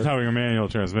just loved having a manual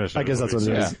transmission. I guess that's what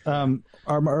it is.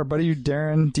 Our buddy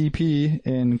Darren DP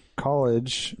in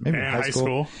college, maybe in And high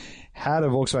school, had a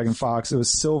Volkswagen Fox. It was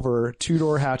silver,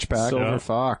 2-door hatchback. Silver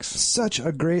Fox. Such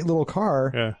a great little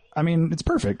car. Yeah. I mean, it's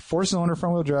perfect. 4-cylinder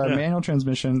front wheel drive, Yeah. manual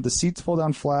transmission. The seats fold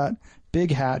down flat.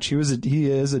 Big hatch. He is a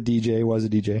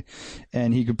DJ,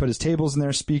 and he could put his tables in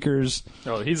there, speakers.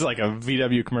 Oh, he's like a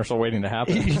VW commercial waiting to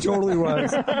happen. He totally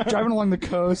was driving along the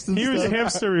coast. And He was stuff.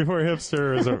 hipster before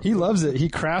hipster was a... He loves it. He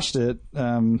crashed it.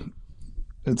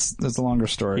 It's a longer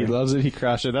story. He loves it. He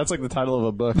crashed it. That's like the title of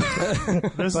a book.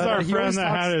 This is our he friend always that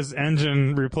talks- had his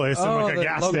engine replaced in like a the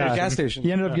gas local station. gas station.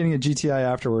 He ended up getting a GTI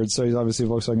afterwards, so he's obviously a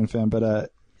Volkswagen fan.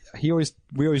 But we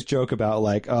always joke about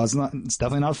like, oh, it's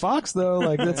definitely not Fox though.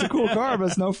 Like that's a cool car, but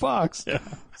it's no Fox. Yeah.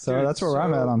 So that's where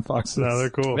I'm at on Foxes. No, they're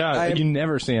cool. Yeah, you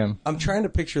never see him. I'm trying to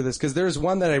picture this because there's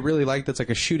one that I really like that's like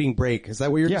a shooting brake. Is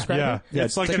that what you're describing? Yeah. Yeah,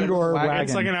 It's like it's an two-door wagon.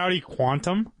 It's like an Audi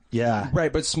Quantum. Yeah.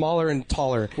 Right, but smaller and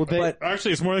taller. But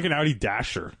Actually, it's more like an Audi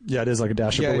Dasher. Yeah, it is like a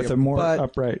Dasher, Yeah, but with yeah, a more but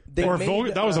upright. they Or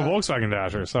made, that was a Volkswagen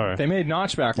Dasher. Sorry. They made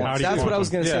notchback ones. Audi That's what I was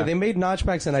going to Yeah. say. They made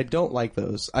notchbacks, and I don't like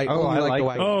those. I only I like the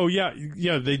like wagon. Oh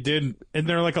yeah, they did, and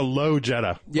they're like a low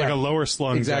Jetta, Yeah. like a lower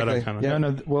slung Exactly. Jetta kind of. Yeah.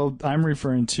 No, well, I'm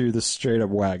referring to the straight up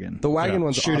wagon. The wagon Yeah.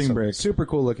 one's Shooting awesome. brake. Super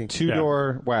cool looking.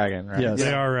 Two-door wagon, right? Yes.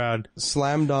 They are rad.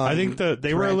 Slammed on. I think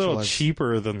they were a little tarantulas.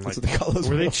 cheaper than like. what they call those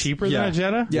Were they wheels. cheaper Yeah. than a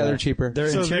Jetta? Yeah, they're cheaper. Their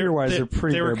So interior wise, they're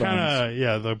pretty They were bare bones. kind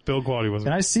of the build quality wasn't.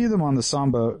 And I see them on the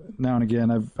Samba now and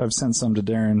again. I've sent some to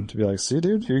Darren to be like, see,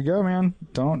 dude, here you go, man.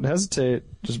 Don't hesitate.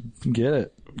 Just get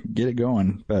it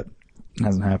going. But it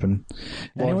hasn't happened.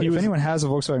 Anyway, if anyone has a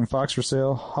Volkswagen Fox for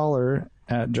sale, holler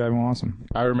at Driving Awesome.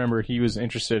 I remember he was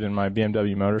interested in my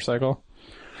BMW motorcycle.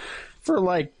 For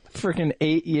like freaking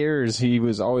 8 years, he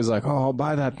was always like, "Oh, I'll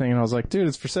buy that thing," and I was like, "Dude,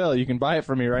 it's for sale. You can buy it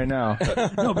from me right now."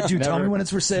 No, but tell me when it's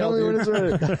for sale. Tell me when it's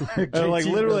ready. And like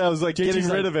literally, I was like getting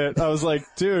rid of it. I was like,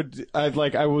 "Dude, I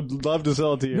would love to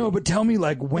sell it to you." No, but tell me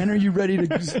like when are you ready to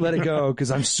just let it go?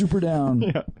 Because I'm super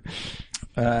down.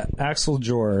 Axel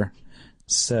Jor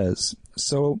says,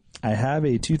 so I have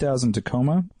a 2000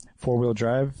 Tacoma, 4-wheel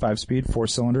drive, 5-speed,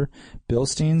 4-cylinder,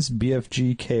 Bilstein's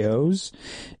BFG KOs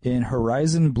in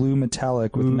Horizon Blue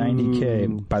Metallic with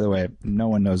 90K. By the way, no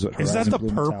one knows what Is Horizon that the Blue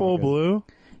purple Metallic is. blue?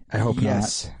 I hope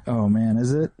Yes. not. Oh man,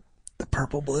 is it the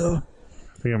purple blue?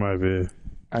 I think it might be.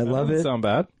 I love Doesn't it. sound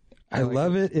bad. I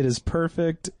love it. It is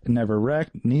perfect. Never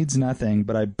wrecked. Needs nothing,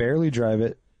 but I barely drive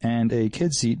it, and a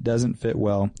kid seat doesn't fit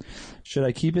well. Should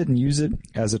I keep it and use it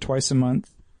as a twice a month?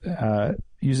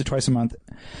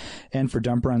 And for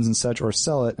dump runs and such, or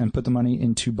sell it and put the money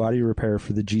into body repair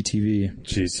for the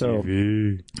GTV. So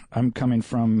I'm coming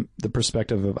from the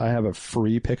perspective of I have a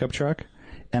free pickup truck,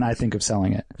 and I think of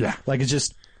selling it. Yeah. Like it's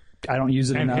just I don't use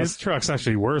it and enough. his truck's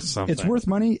actually worth something. It's worth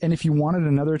money, and if you wanted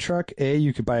another truck, A,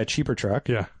 you could buy a cheaper truck.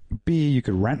 Yeah. B, you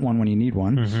could rent one when you need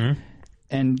one. Mm-hmm.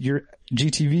 And your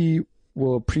GTV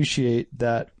will appreciate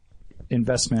that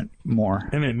investment more.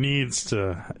 And it needs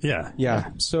to, yeah. Yeah.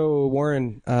 So,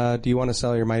 Warren, do you want to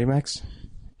sell your Mighty Max?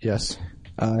 Yes.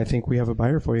 I think we have a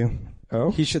buyer for you. Oh?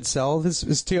 He should sell his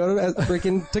Toyota,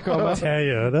 freaking Tacoma.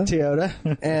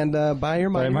 Toyota. And buy your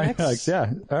Mighty Max.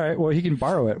 Yeah. All right. Well, he can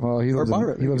borrow it. Well, he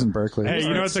lives in Berkeley. Hey,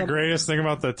 you know what's the greatest thing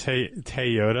about the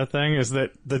Toyota thing is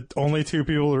that the only two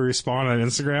people who respond on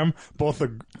Instagram both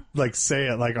say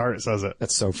it like Art says it.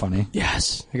 That's so funny.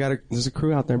 Yes. There's a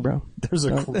crew out there, bro. There's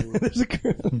a There's a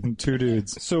crew. two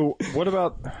dudes. So what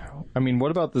about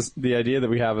the idea that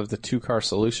we have of the 2-car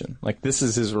solution? Like this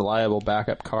is his reliable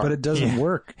backup car. But it doesn't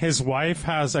work. His wife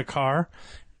has a car,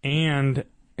 and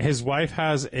his wife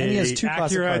has he has two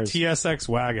classic Acura cars. TSX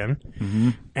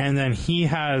wagon, and then he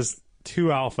has 2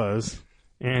 Alphas,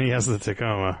 and he has the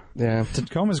Tacoma. Yeah.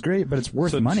 Tacoma's great, but it's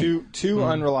worth so money. two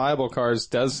unreliable cars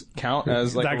does count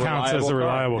as like That a counts as a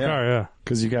reliable car. car, yeah.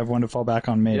 Because you have one to fall back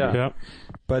on maybe. Yeah. Yep.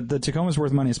 But the Tacoma's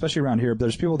worth money, especially around here.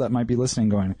 There's people that might be listening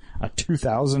going, a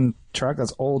 2000 truck?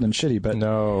 That's old and shitty. But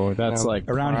No, that's like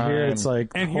around here, it's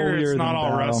like And here holier it's not than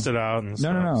all thou. rusted out and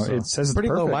stuff. No. so. It says it's Pretty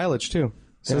perfect. low mileage, too.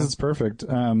 It says it's perfect.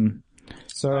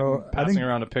 So I passing think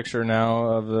around a picture now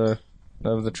of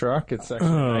the truck. It's actually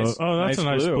nice. That's a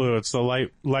nice blue. It's the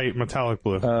light metallic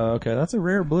blue. okay, that's a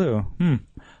rare blue.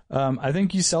 I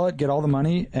think you sell it, get all the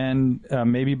money, and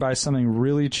maybe buy something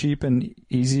really cheap and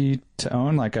easy to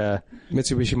own, like a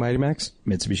Mitsubishi Mighty Max.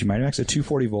 Mitsubishi Mighty Max, a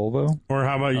 240 Volvo, Or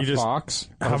how about you just Fox.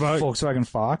 how about Volkswagen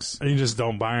Fox. you just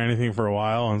don't buy anything for a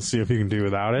while and see if you can do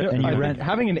without it? And you I rent think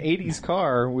having an 80s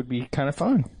car would be kind of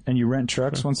fun. and you rent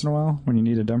trucks once in a while when you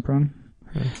need a dump run.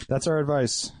 That's our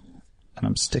advice, and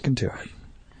I'm sticking to it.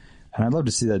 And I'd love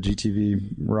to see that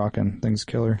GTV rocking. Thing's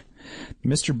killer.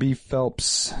 Mr. B.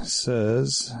 Phelps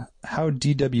says, how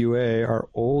DWA are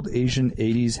old Asian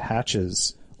 80s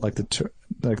hatches, like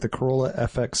the Corolla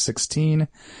FX16,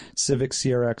 Civic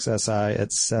CRX SI,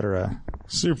 etc.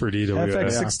 Super DWA.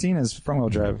 FX16 is front-wheel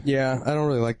drive. Yeah, I don't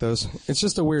really like those. It's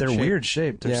just a weird They're shape. weird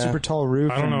shape. They're Yeah. super tall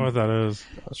roof. I don't know what that is.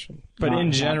 But in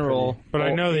Not general, But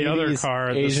I know the other 80s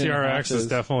car, the Asian CRX, is hatches.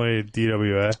 definitely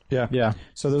DWA. Yeah. Yeah.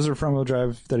 So those are front-wheel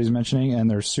drive that he's mentioning, and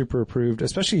they're super approved,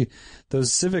 especially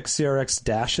those Civic CRX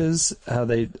dashes.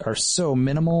 They are so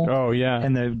minimal. Oh yeah,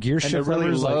 And the gear and they're shift really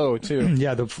levers, low too.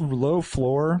 yeah, the low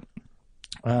floor,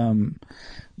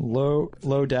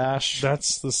 low dash.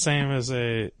 That's the same as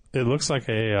it looks like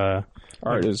a,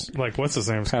 Art is like what's his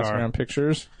name's passing car? around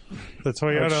pictures. The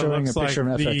Toyota showing looks a like picture of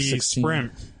an the FX16.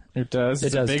 Sprint. It does.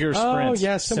 It's does. a bigger Oh, sprint.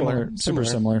 yeah, similar. super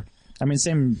similar. I mean,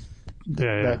 same.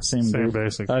 Yeah, That same group.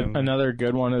 basic. Another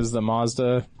good one is the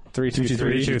Mazda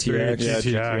 323. 223 GTX.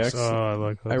 GTX. Oh, I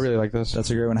like those. I really like those. That's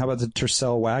a great one. How about the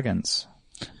Tercel wagons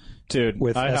Dude,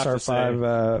 with I have to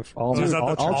SR5? All Is that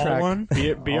the tall track. one?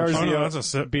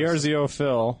 BRZO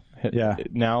Phil Yeah.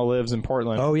 now lives in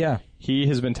Portland. Oh yeah. He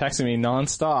has been texting me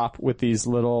nonstop with these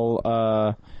little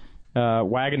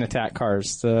wagon attack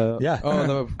cars. The Yeah. Oh,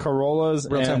 the Corollas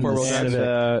Real-time and, four-wheel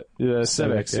and the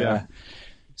Civics. Yeah.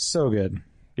 So good.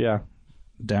 Yeah.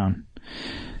 Down.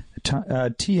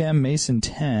 TM Mason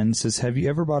 10 says, have you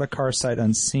ever bought a car sight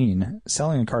unseen?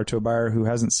 Selling a car to a buyer who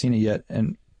hasn't seen it yet,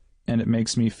 and it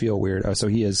makes me feel weird. Oh, so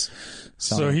he is.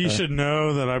 So he should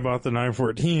know that I bought the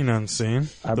 914 unseen.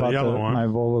 I the bought yellow one. my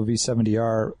Volvo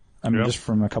V70R. I mean, Yep. just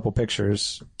from a couple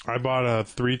pictures. I bought a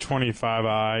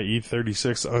 325i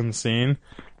E36 unseen,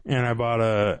 and I bought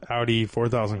a Audi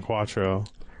 4000 Quattro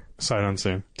sight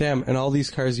unseen. damn, and all these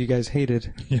cars you guys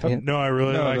hated. Yeah. No, I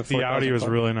really No, liked the the Audi. 4000 Was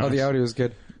really nice. Oh, the Audi was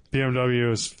good.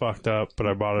 BMW is fucked up, but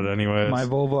I bought it anyways. My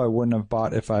Volvo I wouldn't have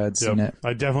bought if I had seen it.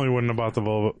 I definitely wouldn't have bought the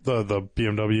Volvo, the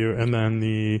BMW, and then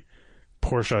the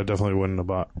Porsche I definitely wouldn't have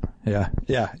bought. Yeah.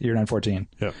 Yeah. You're 914.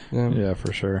 Yep. Yeah,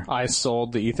 for sure. I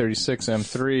sold the E36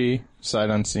 M3 sight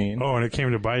unseen. Oh, and it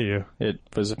came to bite you. It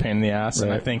was a pain in the ass, and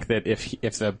I Right. think that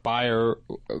if the buyer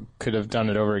could have done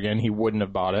it over again, he wouldn't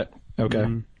have bought it. Okay.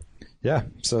 Yeah.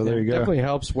 So there you go. Definitely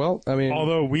helps. Well, I mean,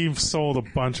 Although we've sold a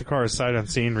bunch of cars sight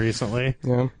unseen recently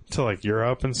yeah. to like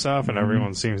Europe and stuff, and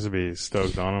everyone seems to be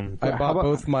stoked on them. I bought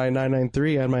both my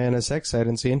 993 and my NSX sight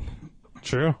unseen.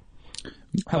 True.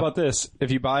 How about this? If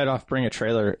you buy it off Bring a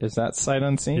Trailer, is that sight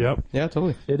unseen? Yep. Yeah,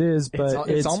 totally. It is, but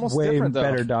It's almost way different, though.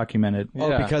 better documented. Yeah.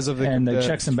 Oh, because of the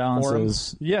checks and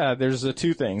balances. Yeah, there's the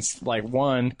two things. Like,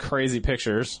 one, crazy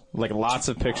pictures, like lots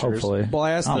of pictures. Hopefully. Well,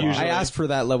 I Usually. asked for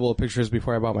that level of pictures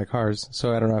before I bought my cars,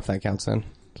 so I don't know if that counts then.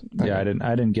 Yeah, I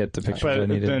didn't get the pictures I But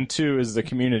needed. then two is the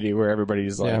community where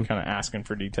everybody's like Yeah. kind of asking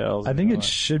for details. I think it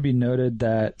should be noted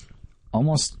that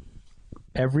almost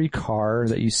every car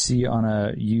that you see on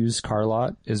a used car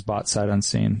lot is bought sight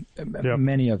unseen. Yep.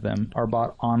 Many of them are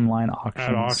bought online auctions.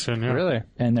 At auction, yeah. Really?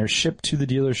 And they're shipped to the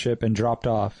dealership and dropped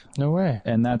off. No way.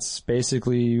 And that's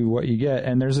basically what you get.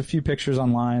 And there's a few pictures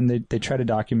online. They try to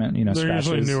document, They're scratches.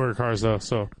 usually newer cars, though,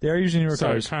 so... They are usually newer So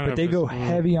it cars, kind but of they go is-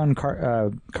 heavy on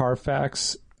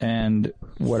Carfax and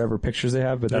whatever pictures they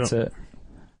have, but that's it.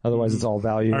 Otherwise, it's all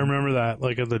value. I remember that,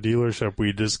 like, at the dealership,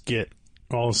 we'd just get...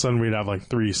 All of a sudden, we'd have, like,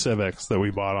 3 Civics that we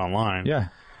bought online. Yeah.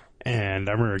 And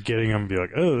I remember getting them and be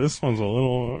like, oh, this one's a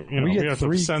little... You know, We we get have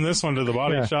 3 to send this one to the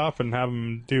body Yeah. shop and have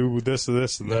them do this,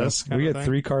 this, and this. We get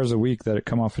 3 cars a week that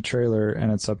come off a trailer,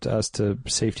 and it's up to us to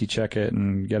safety check it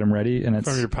and get them ready. And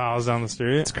From your pals down the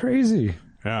street. it's crazy.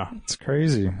 Yeah. It's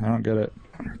crazy. I don't get it.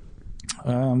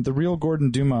 The real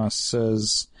Gordon Dumas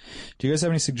says, do you guys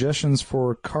have any suggestions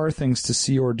for car things to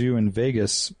see or do in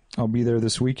Vegas? I'll be there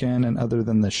this weekend, and other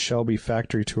than the Shelby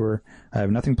factory tour, I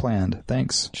have nothing planned.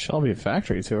 Thanks. Shelby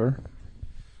factory tour.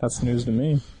 That's news to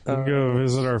me. You can go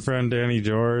visit our friend Danny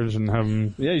George and have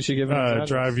him Yeah, you should give him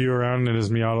drive you around in his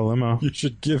Miata limo. You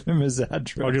should give him his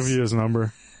address. I'll give you his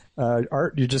number.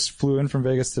 Art, you just flew in from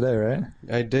Vegas today, right?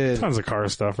 I did. Tons of car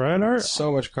stuff, right, Art?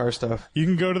 So much car stuff. You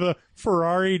can go to the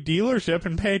Ferrari dealership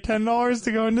and pay $10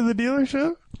 to go into the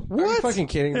dealership. Are you fucking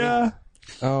kidding me? Yeah.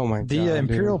 Oh my god. The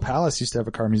Imperial dude. Palace used to have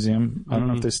a car museum. I don't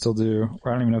know if they still do.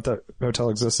 Or I don't even know if that hotel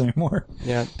exists anymore.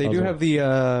 Yeah, they do have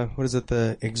the what is it?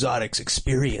 The Exotics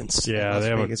Experience. Yeah, at Las they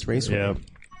have Vegas Raceway. Yeah.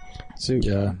 So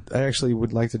Yeah. I actually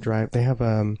would like to drive. They have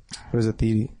what is it?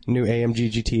 The new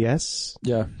AMG GTS.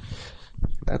 Yeah.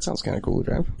 That sounds kind of cool to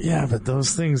drive. Yeah, but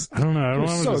those things, I don't know. I don't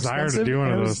have a desire to do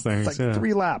one of those things. Like yeah.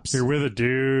 3 laps. You're with a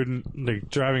dude, like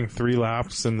driving 3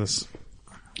 laps in this.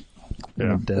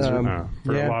 Yeah. Desert.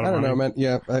 For yeah, a lot of I don't money. know, man.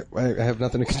 Yeah, I have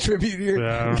nothing to contribute here.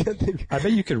 Yeah. I can't think. I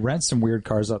bet you could rent some weird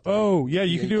cars up there. Oh yeah,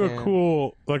 you can do can. a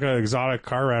cool like an exotic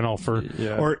car rental for,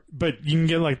 but you can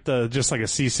get like just like a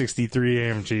C63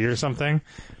 AMG or something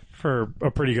for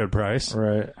a pretty good price,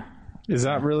 Right. Is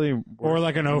that really? or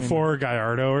like an 04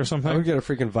 Gallardo or I would something. get a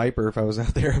freaking Viper if I was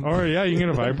out there. Or yeah, you can get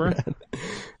a Viper.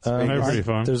 They're pretty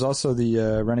fun. There's also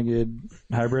the Renegade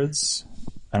hybrids.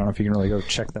 I don't know if you can really go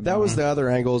check them out. That was the other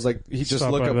angle. Is like he just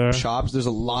Stop look by up there. shops. There's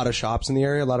a lot of shops in the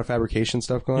area. A lot of fabrication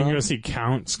stuff going You can on. go see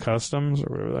Counts Customs or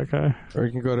whatever that guy. Or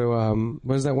you can go to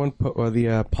what is that one?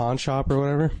 The pawn shop or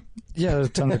whatever. Yeah, there's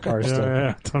tons of cars still.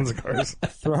 Yeah, tons of cars.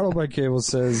 Throttle by Cable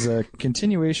says,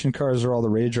 continuation cars are all the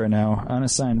rage right now.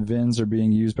 Unassigned VINs are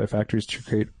being used by factories to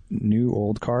create new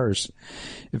old cars.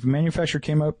 If a manufacturer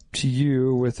came up to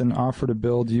you with an offer to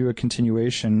build you a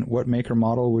continuation, what make or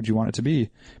model would you want it to be?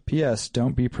 P.S.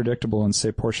 Don't be predictable and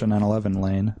say Porsche 911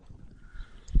 lane.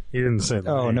 He didn't say that.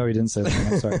 Oh, no, he didn't say that.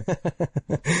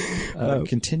 I'm sorry.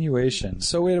 Continuation.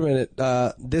 So wait a minute.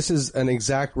 This is an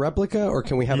exact replica, or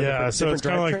can we have? Yeah, a so it's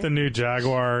kind of like drivetrain? the new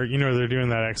Jaguar. You know, they're doing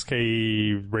that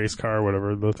XKE race car,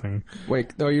 whatever the thing.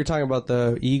 Wait, no, you're talking about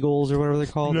the Eagles or whatever they're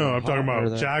called. No, I'm talking Or about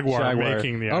the- Jaguar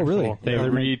making the actual. really? They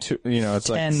it's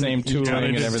like 10 same tooling Yeah, they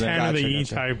and did everything. 10 of the Gotcha,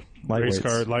 E-type race Lightweights.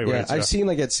 car, lightweights. Yeah, I've seen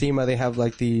like at SEMA they have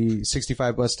like the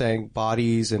 65 Mustang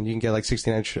bodies, and you can get like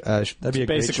 69. That'd be a great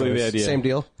Basically the choice. idea. Same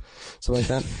deal, something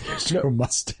like that. No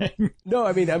Mustang. No,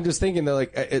 I mean I'm just thinking that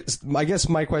like I guess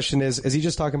my question is he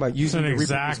just talking about using an the exact-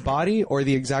 reproduced body or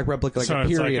the exact replica, like So a it's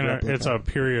like period replica? it's a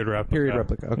period replica. period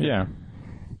replica. Okay. Yeah.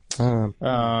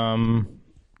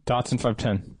 Datsun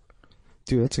 510.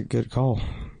 Dude, that's a good call.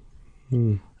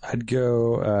 I'd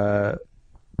go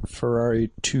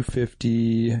Ferrari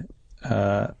 250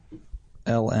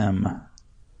 LM.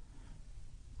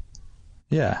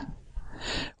 Yeah.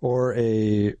 Or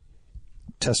a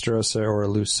Testarossa or a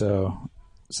Lusso.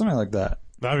 Something like that.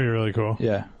 That'd be really cool.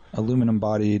 Yeah. Aluminum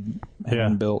bodied,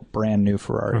 hand built, brand new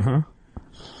Ferrari.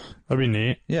 That'd be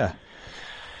neat. Yeah.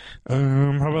 How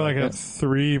about like a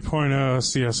 3.0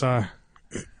 CSI?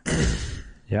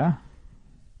 Yeah.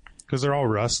 Because they're all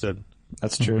rusted.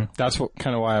 That's true. That's what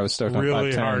kind of why I was stoked on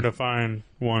Really 510. hard to find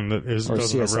one that Or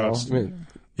doesn't have CSL. rust. I mean,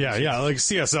 Yeah, like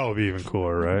CSL would be even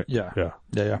cooler, right? Yeah. Yeah.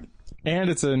 Yeah. And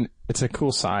it's a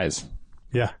cool size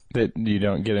Yeah. that you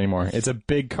don't get anymore. It's a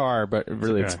big car, but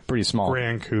really it's Okay. pretty small.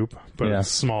 Grand coupe, but Yeah. it's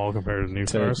small compared to new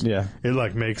cars. yeah. It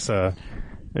like makes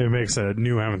It makes a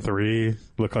new M3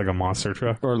 look like a monster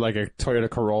truck. Or like a Toyota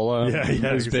Corolla. Yeah,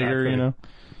 It's bigger, exactly. you know?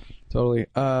 Totally.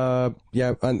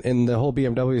 Yeah, in the whole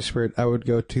BMW spirit, I would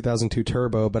go 2002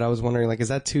 turbo, but I was wondering, like, is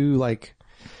that too, like,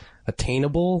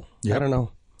 attainable? Yep. I don't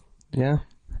know. Yeah.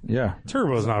 Yeah.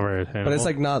 Turbo's not very attainable. But it's,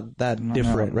 like, not that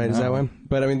different, right? Is that one?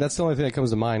 But, I mean, that's the only thing that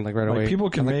comes to mind, like, right away. Like people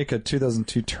can make a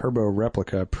 2002 turbo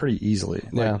replica pretty easily.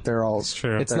 Yeah. Like they're all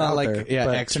true. It's they're not out like, there. yeah,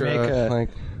 But extra, to make like,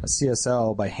 a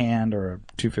CSL by hand or a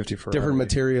 250 Ferrari. different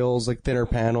materials, like thinner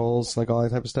panels, like all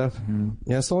that type of stuff.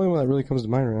 Yeah, it's the only one that really comes to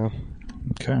mind right now.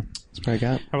 Okay. That's what I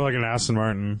got. How about like an Aston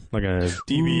Martin, like a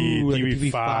Ooh, like a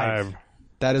DB5?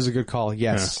 That is a good call.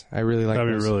 Yes, I really like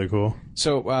That'd be those. really cool.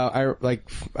 So I don't know,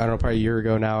 probably a year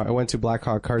ago now, I went to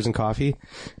Blackhawk Cars and Coffee,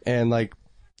 and like,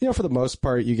 you know, for the most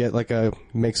part, you get like a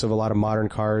mix of a lot of modern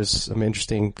cars, some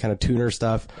interesting kind of tuner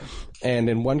stuff, and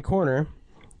in one corner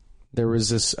there was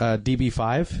this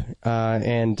DB5,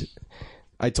 and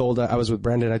I was with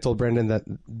Brendan. I told Brendan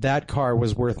that car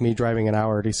was worth me driving an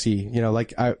hour to see. You know,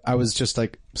 like I was just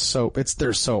like,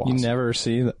 they're so awesome. You never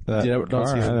see that You don't car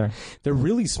see them. either. They're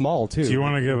really small too. Do you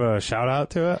want to give a shout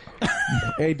out to it?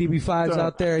 Hey, DB5s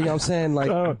out there, you know what I'm saying? Like,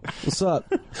 what's up?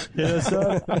 Hit us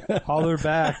up. Holler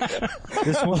back.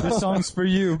 This song's for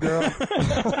you, girl.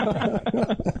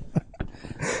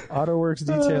 AutoWorks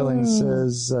Detailing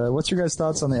says, what's your guys'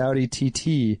 thoughts on the Audi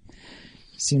TT?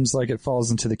 Seems like it falls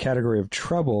into the category of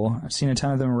trouble. I've seen a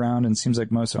ton of them around, and seems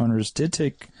like most owners did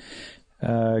take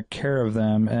care of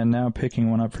them, and now picking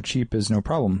one up for cheap is no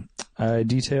problem. I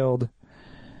detailed,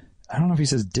 I don't know if he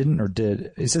says didn't or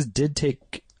did. He says did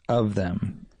take of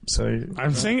them. So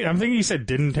I'm thinking you said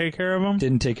didn't take care of them.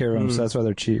 didn't take care of them, so that's why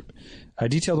they're cheap. I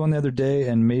detailed one the other day,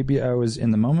 and maybe I was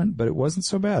in the moment, but it wasn't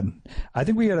so bad. I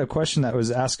think we had a question that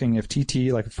was asking if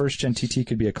TT, like a first-gen TT,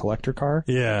 could be a collector car.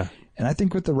 Yeah. And I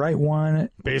think with the right one,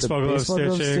 Baseball the glove baseball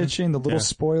glove stitching. stitching, the little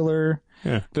spoiler,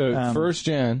 The first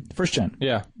gen. first gen,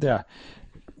 Yeah. yeah,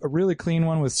 a really clean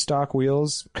one with stock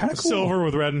wheels, kind of cool. Silver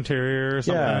with red interior or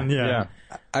something. Yeah.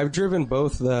 I've driven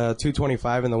both the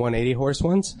 225 and the 180 horse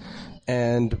ones,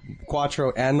 and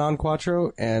Quattro and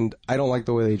non-Quattro, and I don't like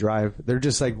the way they drive. They're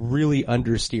just like really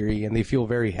understeery, and they feel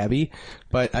very heavy.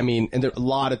 But I mean, and there's a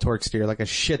lot of torque steer, like a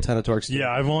shit ton of torque steer.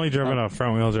 Yeah, I've only driven a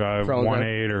front wheel drive front wheel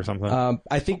 1.8 or something.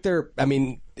 I think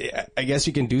I guess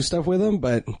you can do stuff with them,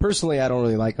 but personally, I don't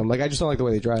really like them. Like, I just don't like the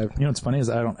way they drive. You know what's funny is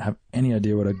I don't have any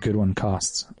idea what a good one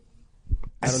costs.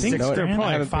 I think know it. they're I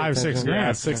probably haven't like paid $5-6 attention. grand.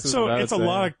 Yeah, six is So what I it's a would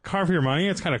lot say. of car for your money.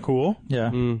 It's kind of cool. Yeah,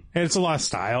 And it's a lot of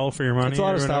style for your money. It's a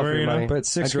lot of or style for whatever, your you know? money. but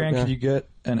 $6 I drove- grand, yeah. could you get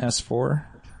an S4?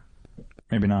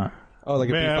 Maybe not. Oh, like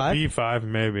a B5? B5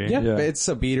 maybe. Yeah, Yeah. but it's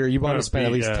a beater. You want Or to spend at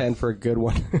B, least yeah. 10 for a good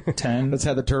one. 10? Let's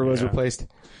have the turbos replaced.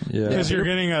 Yeah, Because you're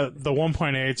getting the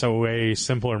 1.8's a way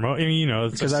simpler motor. I mean, you know,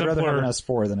 it's a because I'd rather have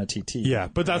simpler. an S4 than a TT. Yeah,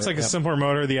 but that's like a simpler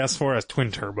motor. The S4 has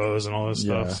twin turbos and all this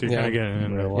Yeah. stuff, so you're Yeah. kind of getting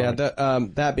into a lot. Yeah,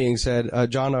 that being said,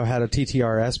 John had a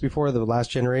TTRS before, the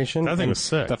last generation. That thing was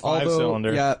sick. The Although,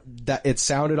 5-cylinder. yeah, that it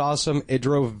sounded awesome. It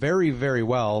drove very, very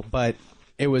well, but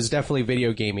it was definitely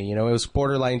video gaming. You know, it was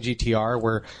borderline GTR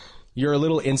where you're a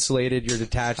little insulated, you're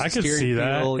detached. I could steering see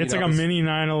that. feel, you It's know, like a mini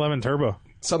 911 turbo.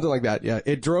 something like that. Yeah,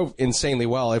 it drove insanely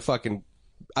well. You feel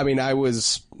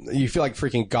like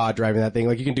freaking God driving that thing.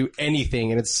 Like, you can do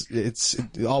anything, and it's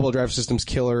all-wheel drive system's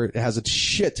killer. It has a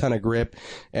shit ton of grip,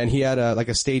 and he had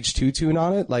a stage 2 tune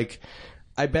on it. Like,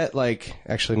 I bet, like,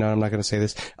 actually, no, I'm not going to say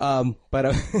this.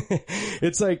 But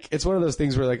it's one of those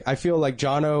things where, like, I feel like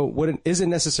Jono isn't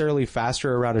necessarily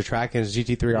faster around a track in his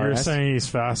GT3 You're RS. saying he's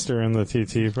faster in the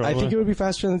TT, probably. I think it would be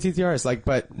faster than the TTRS. Like,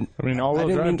 but I mean, all-wheel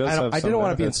drive does have I some didn't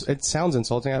want to be. benefits. It sounds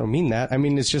insulting. I don't mean that. I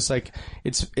mean, it's just like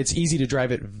it's easy to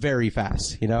drive it very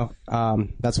fast. You know,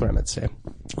 that's what I meant to say.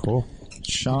 cool.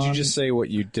 Sean, Did you just say what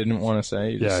you didn't want to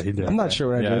say? You Yeah, just- he did. I'm not sure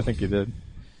what I Yeah, did. I think you did.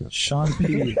 Sean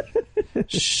P.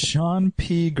 Sean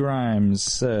P. Grimes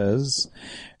says,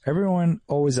 everyone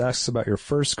always asks about your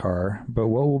first car, but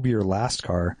what will be your last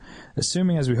car?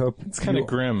 Assuming, as we hope, It's kind of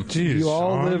grim. Jeez, you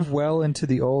all Sean. live well into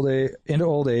the old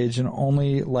age and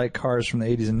only like cars from the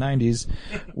 80s and 90s.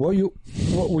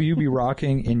 What will you be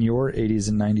rocking in your 80s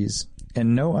and 90s?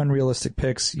 And no unrealistic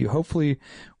picks. You hopefully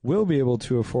will be able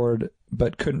to afford,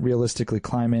 but couldn't realistically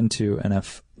climb into an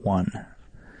F1.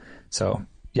 So,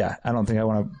 yeah, I don't think I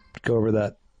want to go over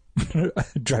that.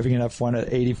 Driving an F1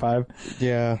 at 85,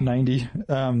 Yeah. 90.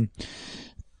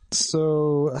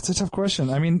 So that's a tough question.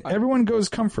 I mean, everyone goes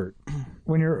comfort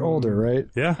when you're older, right?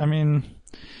 Yeah. I mean,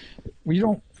 we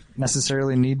don't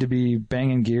necessarily need to be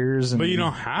banging gears. And, But you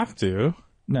don't have to.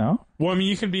 No. Well, I mean,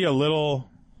 you could be a little.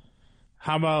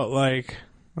 How about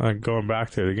going back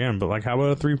to it again? But like, how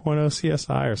about a 3.0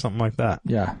 CSI or something like that?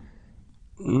 Yeah.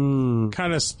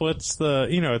 kind of splits the,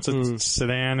 it's a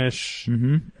sedanish.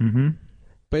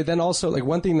 But then also, like,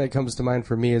 one thing that comes to mind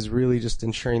for me is really just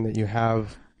ensuring that you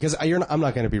have, because I'm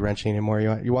not going to be wrenching anymore.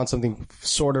 You want something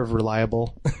sort of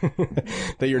reliable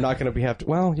that you're not going to have to.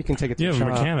 Well, you can take it to You the have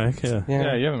a shop. mechanic,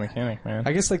 Yeah, you have a mechanic, man.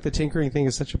 I guess like the tinkering thing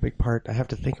is such a big part. I have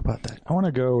to think about that. I want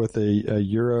to go with a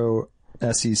Euro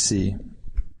SEC.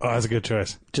 Oh, that's a good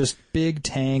choice. Just big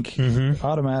tank,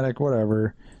 automatic,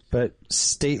 whatever, but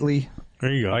stately.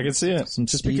 There you go. I can see it.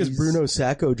 Just because Bruno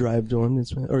Sacco drove one,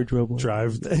 or drove one.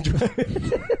 Drive.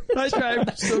 I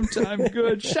drive sometime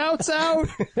good. Shouts out.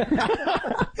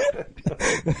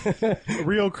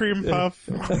 Real cream puff.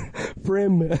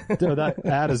 Brim. Dude, that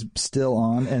ad is still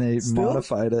on, and they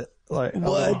modified it like a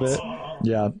little bit.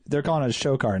 Yeah, they're calling it a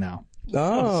show car now.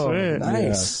 Oh, sweet.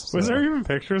 nice. Was there even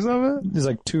pictures of it? There's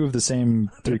like two of the same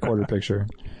 3/4 picture.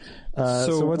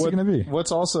 So what's it going to be?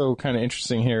 What's also kind of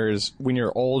interesting here is when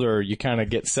you're older, you kind of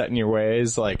get set in your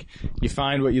ways. Like, you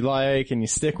find what you like and you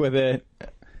stick with it.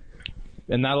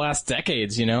 And that lasts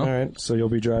decades, you know? All right. So you'll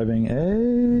be driving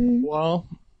a... Well,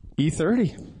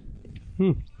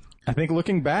 E30. I think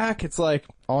looking back, it's like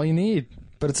all you need.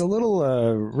 But it's a little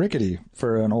rickety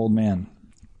for an old man.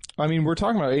 I mean, we're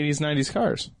talking about 80s, 90s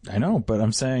cars. I know, but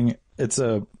I'm saying it's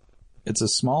a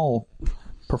small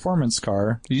performance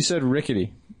car. You said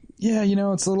rickety. Yeah,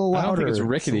 it's a little louder. I don't think it's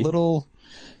rickety. It's a little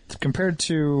compared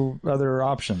to other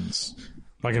options.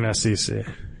 Like an SEC.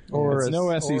 Or It's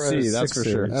no SEC, that's for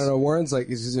sure. I don't know. Warren's like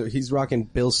he's rocking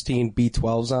Bilstein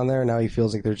B12s on there. Now he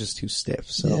feels like they're just too stiff.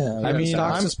 So Yeah, I mean,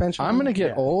 stock suspension. I'm going to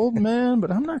get old, man, but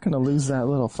I'm not going to lose that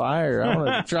little fire. I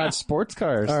want to drive sports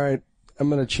cars. All right. I'm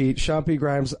going to cheat. Sean P.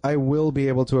 Grimes, I will be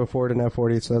able to afford an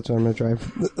F40, so that's what I'm going to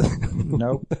drive.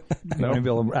 Nope. You won't be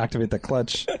able to activate the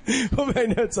clutch. Oh, I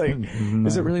know. It's like,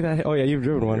 is it really that? Oh, yeah, you've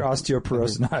driven one. Your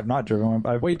osteoporosis. No, I've not driven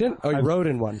one. Wait, you didn't? Oh, you rode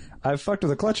in one. I've fucked with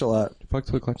the clutch a lot.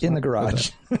 Fucked with clutch. In the garage.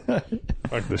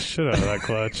 Fuck the shit out of that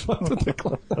clutch.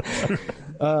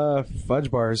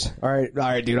 Fudge bars. All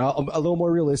right, dude. A little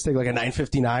more realistic, like a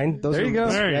 959. Those There you go.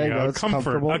 There you go. It's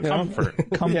Comfort. comfortable. A comfort.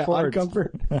 Yeah, on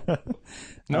comfort.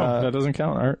 No, that doesn't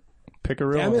count, Art. Pick a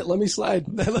real Damn one. it, let me slide.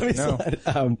 Let me slide.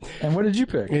 And what did you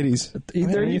pick? 80s.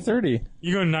 E30.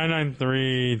 You go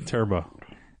 993 turbo.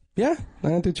 Yeah,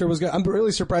 992 Turbo's good. I'm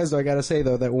really surprised, though, I gotta say,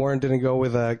 though, that Warren didn't go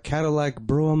with a Cadillac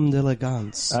Brougham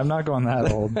d'Elegance. I'm not going that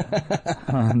old.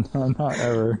 No, not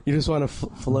ever. You just want to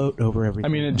float over everything. I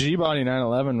mean, a G-Body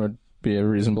 911 would be a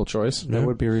reasonable choice. that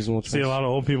would be a reasonable choice. See a lot of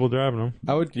old people driving them.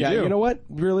 I would, yeah, do. you know what?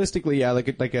 Realistically, yeah, like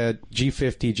a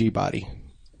G50 G-Body.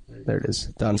 There it is.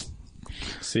 Done.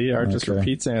 See, Art just Okay.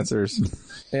 repeats answers.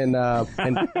 And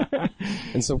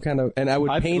some kind of, and I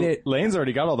would paint it. Lane's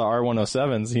already got all the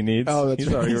R107s he needs. Oh, that's he's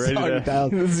right. already He's ready already to.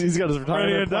 dialed. He's got his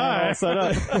Ready to retirement plan all set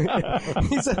up.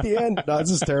 He's at the end. No, this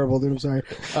is terrible, dude. I'm sorry.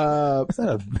 Is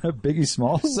that a Biggie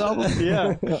Smalls album?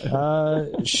 Yeah.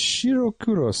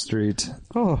 Shirokuro Street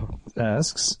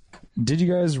asks, did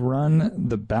you guys run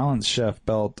the balance shaft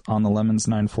belt on the Lemons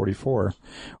 944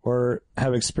 or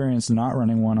have experience not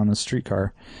running one on the street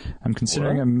car? I'm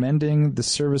considering amending the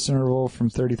service interval from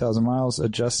 30,000 miles,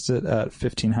 adjust it at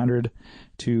 1,500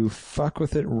 to fuck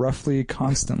with it roughly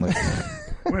constantly.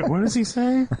 Wait, what does he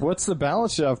say? What's the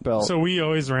balance shaft belt? So we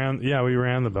always ran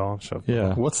the balance shaft.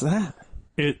 Yeah. What's that?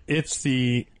 It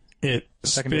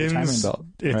Secondary spins. timing belt,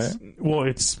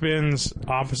 It spins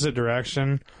opposite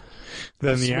direction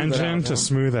than the smooth it engine out, to yeah.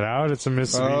 smooth it out. It's a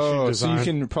Mitsubishi So design. you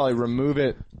can probably remove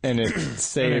it and it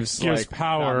saves gives like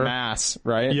power. that mass,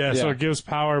 right? yeah, so it gives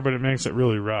power, but it makes it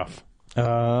really rough.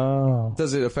 Oh.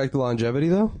 Does it affect the longevity,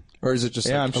 though? Or is it just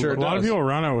Yeah, I'm sure A lot of people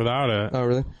run it without it. Oh,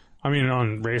 really? I mean,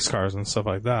 on race cars and stuff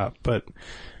like that. But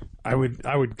I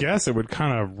would guess it would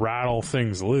kind of rattle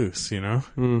things loose, you know?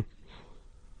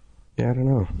 Yeah, I don't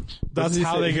know. That's he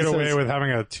how say? they get He away says- with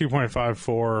having a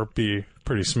 2.54 be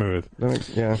pretty smooth.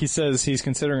 Yeah. He says he's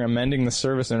considering amending the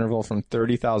service interval from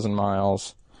 30,000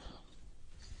 miles.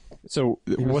 So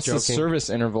what's the joking. service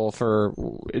interval for?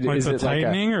 Like Is the it like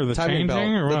tightening or the Timing changing belt.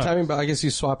 or The what? timing belt, I guess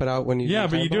you swap it out when you Yeah, do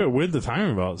but the you timing do it with the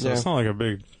timing belt, so Yeah. it's not like a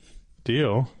big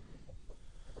deal.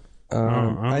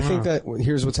 I think that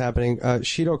here's what's happening.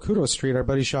 Shido Kudo Street, our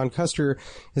buddy Sean Custer,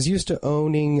 is used to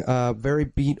owning very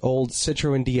beat old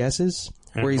Citroen DS's,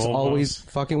 And where he's Volvos. always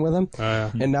fucking with them.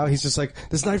 Yeah. And now he's just like,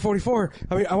 this 944,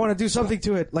 I mean, I want to do something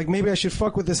to it. Like, maybe I should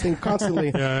fuck with this thing constantly.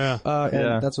 Yeah. And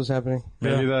Yeah. that's what's happening.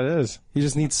 Maybe that is. He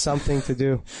just needs something to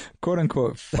do. Quote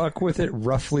unquote, fuck with it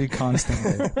roughly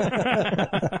constantly.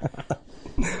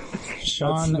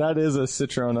 Sean, That is a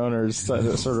Citroen owner's sort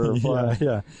of reply.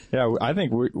 yeah. I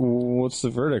think what's the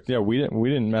verdict? Yeah, we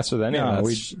didn't mess with any No, of that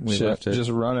we shit. left it. Just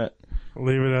run it.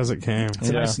 Leave it as it came. It's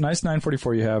a nice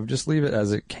 944 you have. Just leave it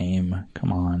as it came.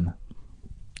 Come on.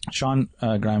 Sean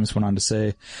Grimes went on to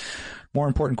say, more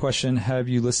important question, have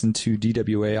you listened to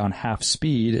DWA on half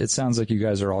speed? It sounds like you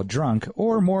guys are all drunk,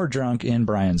 or more drunk in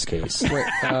Brian's case.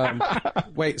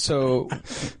 Wait, so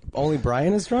only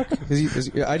Brian is drunk?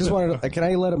 I just wanted to, can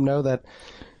I let him know that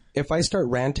if I start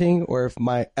ranting, or if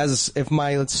my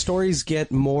stories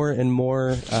get more and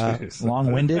more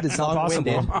long-winded, it's not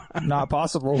possible. Not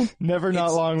possible. Never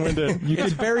not long-winded. You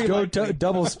could go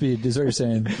double speed, is what you're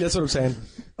saying. That's what I'm saying.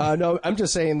 No, I'm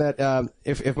just saying that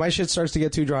if my shit starts to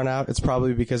get too drawn out, it's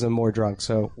probably because I'm more drunk.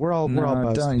 So we're all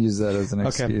buzzed. Don't use that as an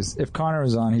excuse. If Connor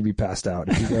was on, he'd be passed out.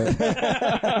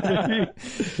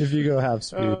 If you go half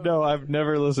speed. No, I've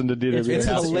never listened to DWA. It's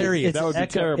hilarious. That would be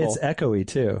terrible. It's echoey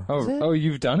too. Oh,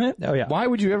 you've done it? Oh yeah. Why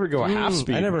would you ever go half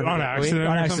speed? I never On accident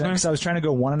On or accident, something? because I was trying to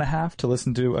go 1.5 to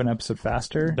listen to an episode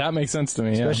faster. That makes sense to me.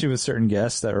 Yeah. Especially with certain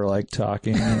guests that were like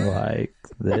talking like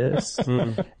this.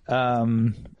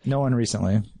 No one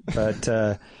recently,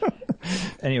 but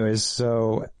anyways,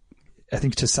 so I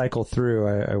think to cycle through,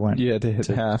 I went. Yeah, to hit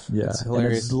half. Yeah, It's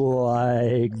hilarious. and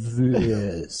it's like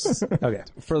this. Okay,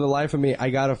 For the life of me, I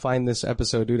gotta find this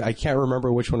episode, dude. I can't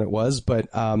remember which one it was, but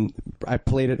I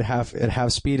played it at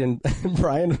half speed, and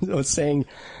Brian was saying,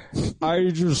 "I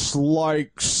just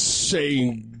like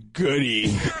saying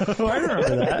goody." I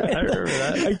remember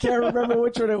that. I can't remember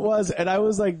which one it was, and I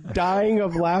was like dying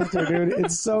of laughter, dude.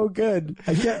 It's so good.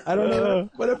 I don't know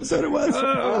what episode it was.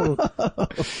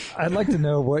 I'd like to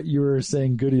know what you were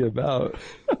saying goody about.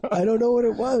 I don't know what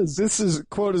it was. This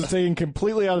quote is taken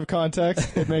completely out of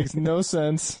context. It makes no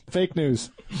sense. Fake news.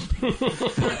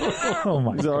 Oh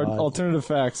my These are god! alternative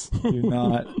facts. Do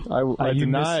not. I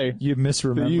deny you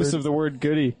misremembered the use of the word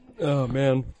goody. Oh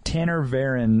man. Tanner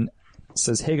Varon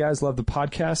says, hey guys, love the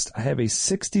podcast. I have a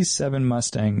 67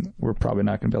 Mustang. We're probably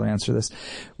not going to be able to answer this.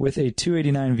 With a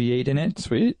 289 V8 in it.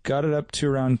 Sweet. Got it up to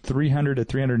around 300 to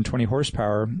 320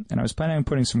 horsepower, and I was planning on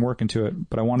putting some work into it,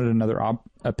 but I wanted another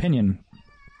opinion.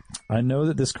 I know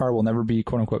that this car will never be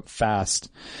quote-unquote fast.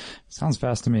 Sounds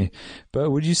fast to me. But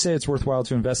would you say it's worthwhile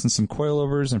to invest in some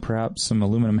coilovers and perhaps some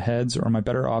aluminum heads, or am I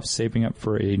better off saving up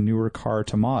for a newer car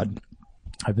to mod?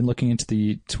 I've been looking into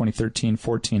the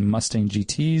 2013-14 Mustang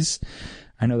GTs.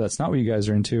 I know that's not what you guys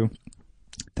are into.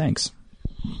 Thanks.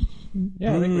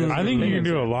 Yeah, I think you can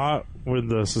do a lot with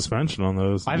the suspension on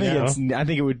those. I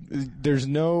think it would. There's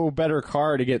no better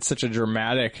car to get such a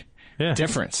dramatic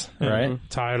difference, right?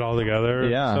 Tie it all together.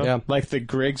 Yeah. Yeah. Like the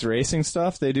Griggs Racing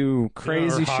stuff, they do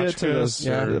crazy or shit to those.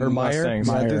 Hotchkiss, Or Meyer. Mustangs.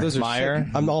 Yeah, dude, those are Meyer.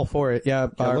 sick. I'm all for it. Yeah,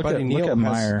 our look buddy at Neil has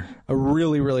Meyer. a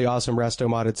really, really awesome resto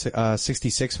modded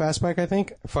 66 fastback, I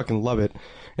think. I fucking love it.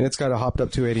 And it's got a hopped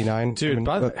up 289. Dude,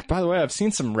 by the way, I've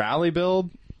seen some rally build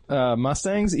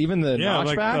Mustangs, even the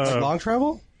notchbacks. long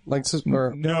travel?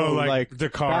 Or No, like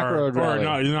Dakar. back road or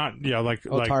rally. not, like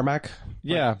tarmac?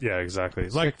 Yeah. Yeah, exactly.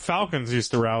 Like Falcons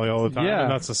used to rally all the time, Yeah.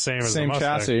 and that's the same as Same the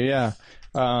Mustang. chassis, yeah.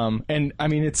 And I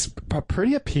mean, it's a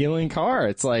pretty appealing car.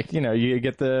 It's like, you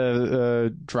get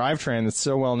the drivetrain that's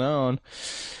so well known.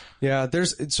 Yeah,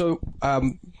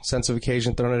 sense of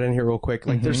occasion, throwing it in here real quick.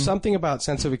 Like, there's something about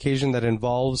sense of occasion that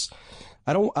involves,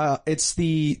 it's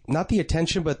not the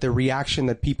attention, but the reaction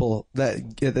that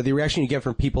the reaction you get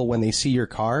from people when they see your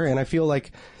car. And I feel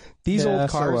like these old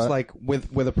cars, like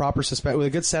with a proper with a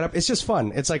good setup, it's just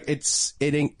fun. It's like, it's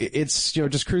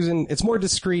just cruising. It's more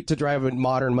discreet to drive a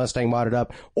modern Mustang modded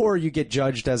up, or you get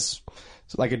judged as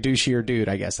like a douchier dude,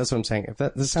 I guess. That's what I'm saying.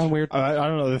 Does that sound weird? I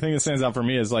don't know. The thing that stands out for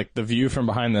me is like the view from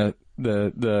behind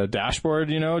the dashboard,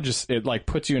 just it like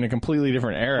puts you in a completely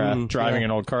different era driving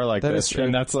an old car like That this. is true.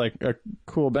 And that's like a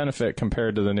cool benefit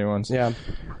compared to the new ones. Yeah.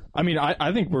 I mean,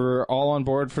 I think we're all on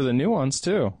board for the new ones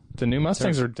too. The new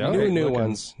Mustangs are dope. New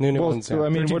ones. New ones. Yeah. I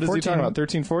mean, what is he talking about?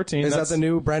 13, 14? Is that the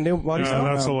new, brand new body No, style?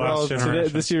 that's the last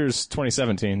generation. This year's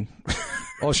 2017.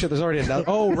 Oh shit, there's already another.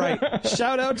 Oh right.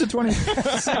 Shout out to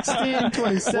 2016,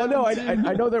 2017. Well, no,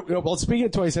 I know that. Well, speaking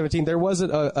of 2017, there was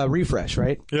a refresh,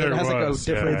 right? Yeah, it has there like was.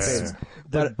 a different Yeah, yeah, phase.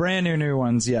 The brand new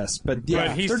ones, yes. But yeah,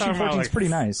 But he's 13, talking 14 about, is pretty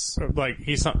nice. Like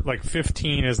he's like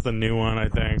 15 is the new one, I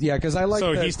think. Yeah, because I like.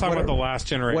 So he's talking about the last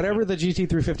generation. Whatever the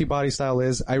GT350 body style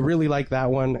is, I really like that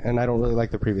one, and I don't really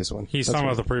like the previous one. He's That's talking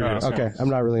what- about the previous. one. Okay, I'm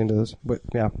not really into this, but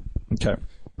yeah, Okay.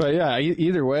 But yeah,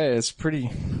 either way, it's pretty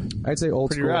I'd say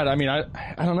old school. rad. I mean, I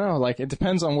don't know. Like, it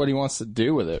depends on what he wants to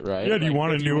do with it, right? Yeah, do you Like,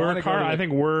 want a if you newer wanna go car? to the- I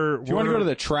think If you want to go to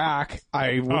the track,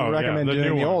 I would Oh, yeah, recommend the doing new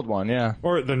the one. old one. Yeah,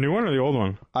 or the new one or the old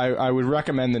one? I would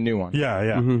recommend the new one. Yeah,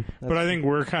 yeah. But I think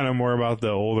we're kind of more about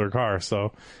the older car.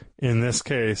 So in this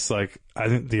case, like I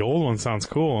think the old one sounds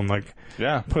cool, and like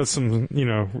Yeah. put some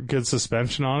good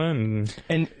suspension on it,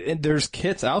 And there's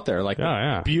kits out there. Like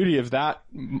Yeah. the beauty of that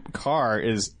car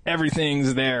is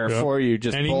everything's there Yep. for you.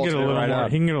 Just and he can bolts get a it little right more.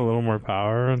 up. He can get a little more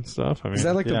power and stuff. I mean, Is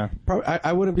that like Yeah.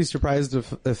 I wouldn't be surprised if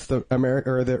the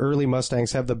the early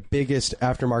Mustangs have the biggest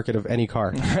aftermarket of any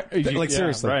car. Like Yeah,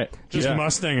 seriously, right? just Yeah.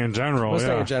 Mustang in general?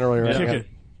 Mustang yeah. in general, you're right. Kick Yeah. it.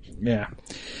 Yeah.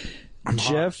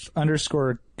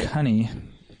 Jeff_Cunny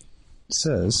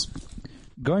says,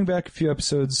 going back a few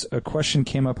episodes, a question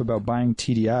came up about buying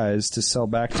TDIs to sell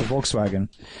back to Volkswagen,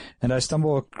 and I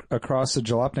stumbled across a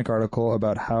Jalopnik article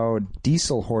about how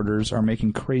diesel hoarders are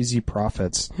making crazy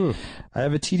profits. I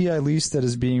have a TDI lease that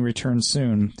is being returned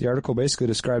soon. The article basically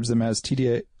describes them as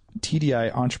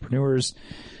TDI entrepreneurs.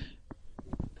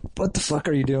 What the fuck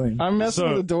are you doing? I'm messing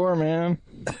with the door, man.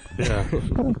 Yeah.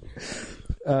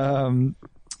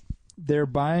 They're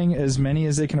buying as many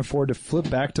as they can afford to flip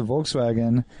back to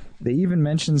Volkswagen. They even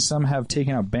mentioned some have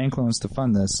taken out bank loans to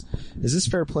fund this. Is this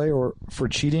fair play or for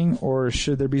cheating, or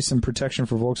should there be some protection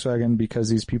for Volkswagen because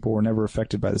these people were never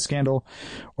affected by the scandal?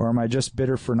 Or am I just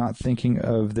bitter for not thinking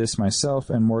of this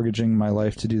myself and mortgaging my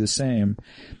life to do the same?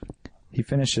 He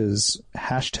finishes,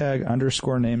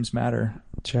 #_names matter.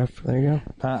 Jeff, there you go.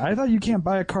 I thought you can't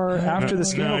buy a car after the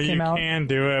scandal No, came out. you can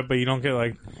do it, but you don't get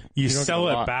you don't sell get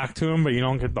a it lot. back to him, but you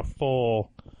don't get the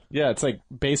full. Yeah, it's like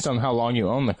based on how long you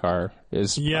own the car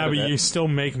is. Yeah, part but of it. you still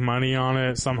make money on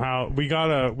it somehow. We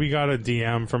got a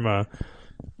DM from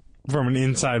an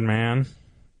inside man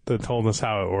that told us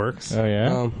how it works. Oh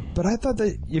yeah. But I thought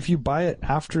that if you buy it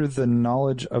after the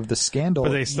knowledge of the scandal,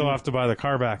 But they still have to buy the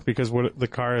car back because what the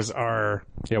cars are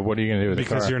Yeah. What are you gonna do with the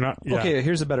because car? you're not. Yeah, Okay,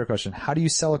 here's a better question. How do you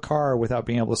sell a car without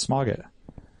being able to smog it?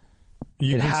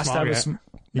 you It can has to smog have a it.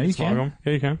 No, you Smog can't. 'em.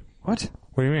 Yeah, you can. What?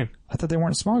 What do you mean? I thought they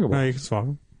weren't smoggable. No, you can smog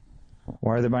them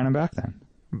Why are they buying them back then?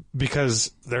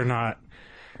 because they're not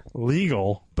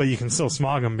legal, but you can still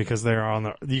smog them because they're on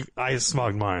the. I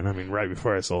smogged mine. I mean, right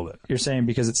before I sold it. You're saying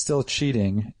because it's still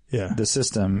cheating Yeah. the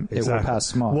system, it will Exactly. pass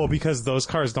smog. Well, because those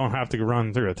cars don't have to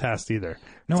run through a test either.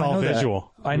 no, It's I all know that.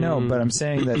 visual. I know, but I'm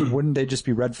saying that wouldn't they just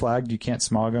be red flagged? You can't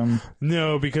smog them.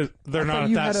 No, because they're not thought at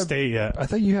you that had a- state yet. I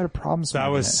thought you had a problem. That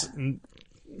smogging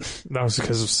was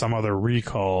because of some other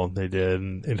recall they did,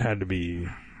 and it had to be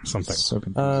something. it. So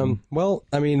confusing. Well,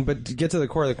 I mean, but to get to the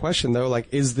core of the question, though, like,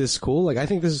 is this cool? Like, I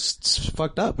think this is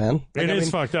fucked up, man. Like, It I is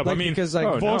mean, fucked up. like, I mean, because, like,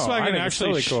 oh, no, I Volkswagen think it's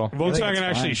actually, totally cool. Volkswagen it's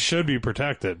actually fine. should be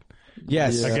protected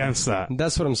yes, against that.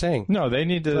 that's what I'm saying. No, they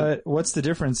need to. But what's the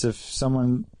difference if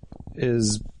someone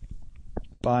is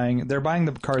they're buying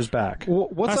the cars back?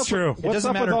 What's That's up true. With, It what's doesn't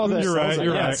up with matter all who the? You're right,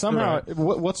 you're yeah, right, somehow, you're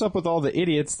what's up with all the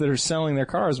idiots that are selling their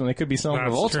cars when they could be selling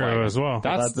That's the Volkswagen true as well.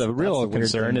 That's the real that's the weird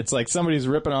concern. thing. It's like somebody's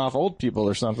ripping off old people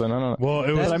or something. I don't know. Well,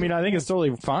 it was. But, I mean, I think it's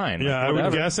totally fine. yeah, I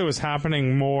would guess it was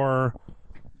happening more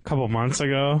a couple months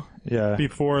ago, Yeah.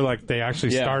 before they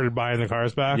actually Yeah. started buying the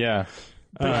cars back. Yeah.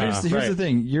 But here's the right.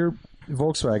 thing. You're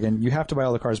Volkswagen. You have to buy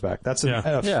all the cars back. That's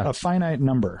a finite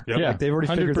number. Yep. Yeah. Like they've already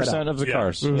figured that 100% out. of the Yeah.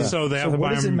 cars. So they have So to what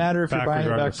buy does it them matter if you're back buying it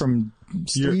back regardless. from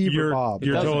Steve or Bob?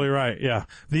 You're It doesn't. totally right. Yeah,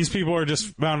 these people are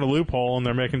just found a loophole and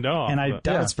they're making dough. And I off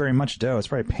doubt it. it's very much dough. It's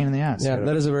probably a pain in the ass. Yeah,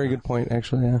 that is a very good point,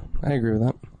 actually. Yeah, I agree with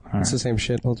that. It's the same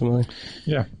shit, ultimately.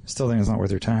 Yeah. Still think it's not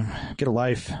worth your time. Get a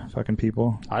life, fucking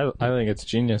people. I think it's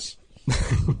genius.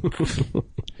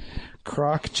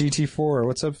 Croc GT4.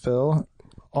 What's up, Phil?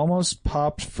 Almost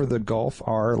popped for the Golf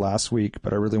R last week,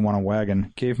 but I really want a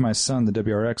wagon. Gave my son the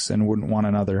WRX and wouldn't want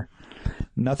another.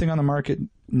 Nothing on the market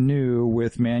new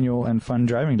with manual and fun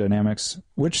driving dynamics.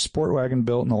 Which sport wagon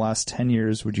built in the last 10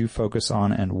 years would you focus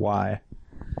on and why?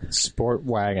 Sport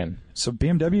wagon. So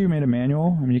BMW made a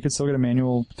manual. I mean, you could still get a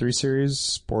manual 3 Series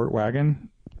sport wagon.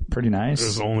 Pretty nice.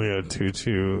 There's only a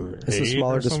 228. It's a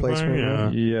smaller or something. displacement, Yeah.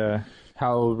 Yeah.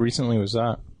 How recently was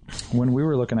that? When we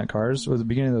were looking at cars, it was the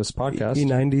beginning of this podcast.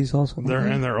 E90s also.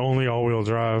 They're only all-wheel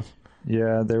drive.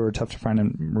 Yeah, they were tough to find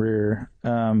in rear.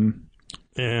 And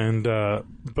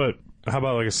but how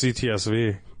about like a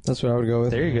CTSV? That's what I would go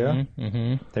with. There you go.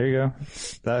 Mm-hmm. There you go.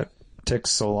 That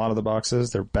ticks a lot of the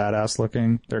boxes. They're badass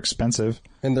looking. They're expensive.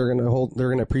 And they're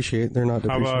gonna appreciate. They're not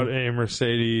How depreciate. about a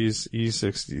Mercedes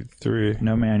E63?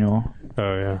 No manual,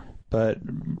 Oh yeah, but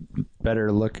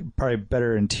better look. Probably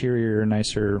better interior,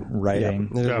 nicer writing.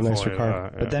 It is a nicer definitely.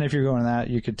 car. But then if you're going that,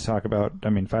 you could talk about,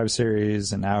 5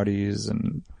 Series and Audis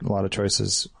and a lot of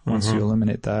choices once you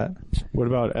eliminate that. What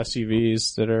about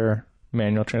SUVs that are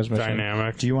manual transmission?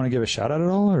 dynamic. Do you want to give a shout out at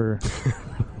all, or?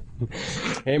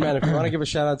 Hey man, if you want to give a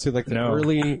shout out to like the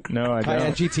early No, I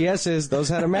high-end don't. GTSs, those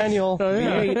had a manual.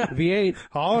 V8.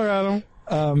 Holler at them.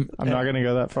 I'm not going to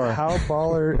go that far. How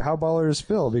baller is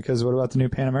Phil? Because what about the new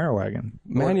Panamera wagon?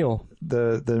 Manual.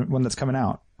 The one that's coming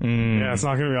out. Yeah, it's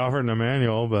not going to be offered in a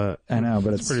manual, but I know,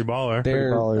 but it's pretty baller.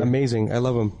 They're baller. amazing. I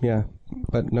love them. Yeah,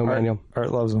 but no manual.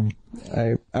 Art loves them.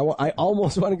 I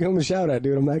almost want to give them a shout out,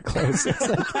 dude. I'm that close. It's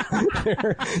like,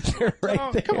 they're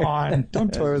right there. Come on,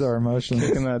 don't toy with our emotions.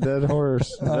 Kicking that dead horse.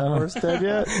 Is that horse dead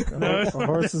yet? No, The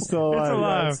horse is still alive. It's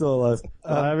alive. Yeah, it's still alive.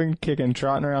 Alive, kicking,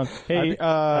 trotting around. Hey,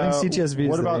 I think CTSV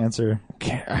what is about the answer.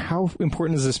 how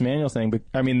important is this manual thing?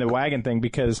 I mean, the wagon thing,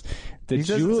 because the He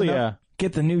says it's Julia, enough.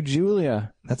 get the new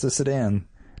Julia. That's a sedan.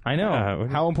 I know. Yeah,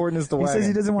 How important is the He wagon? says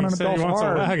he doesn't want He an said he Golf wants a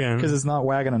R wagon. because it's not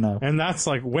wagon enough. And that's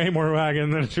like way more wagon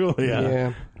than a Julia.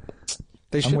 Yeah.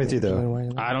 They should with you,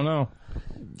 though. I don't know.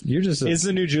 You're just Is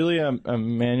the new Julia a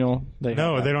manual?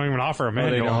 No, they don't even offer a No,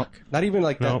 they manual. don't. Not even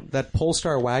like Nope. that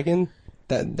Polestar wagon.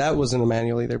 That wasn't a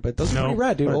manual either. But those are Nope. pretty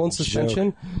rad, dude. Olin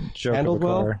suspension, joke handled of a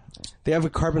well. car. They have a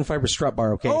carbon fiber strut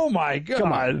bar. Okay. Oh my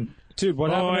god! Dude,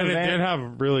 what Oh, happened and to it did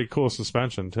have really cool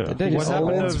suspension too. did. What Just happened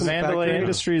Olin's to from the Mandalay factory.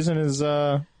 Industries and his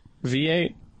V8?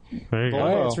 There you go.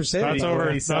 Oh, it's for sale. That's Did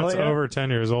over. he sell That's it yet? over 10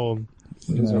 years old.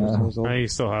 I think he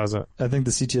still has it. I think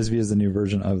the CTSV is the new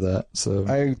version of that. So,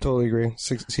 I totally agree.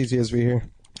 CTSV here.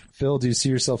 Phil, do you see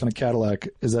yourself in a Cadillac?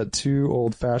 Is that too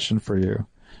old-fashioned for you?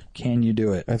 Can you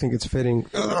do it? I think it's fitting.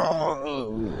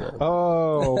 Oh,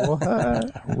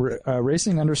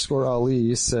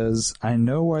 Racing_Ali says, I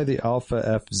know why the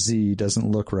Alpha FZ doesn't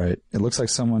look right. It looks like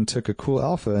someone took a cool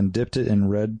Alpha and dipped it in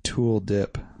red tool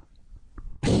dip.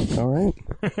 All right.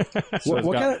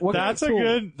 What kind of? That's a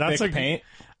good. That's thick a paint.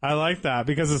 I like that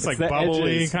because it's like The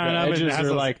bubbly edges, kind the of. edges and it has are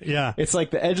those- like yeah, It's like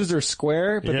the edges are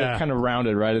square, but Yeah. they're kind of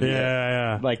rounded right at the end.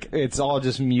 yeah. Like it's all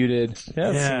just muted.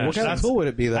 Yeah. Yeah. What kind of tool would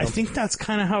it be though? I think that's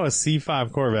kind of how a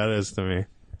C5 Corvette is to me.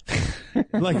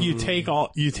 Like you take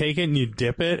it and you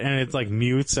dip it, and it's like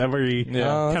mutes every Oh,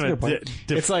 that's kind a of good point.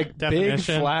 It's like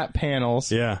definition. big flat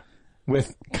panels Yeah,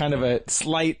 with kind of a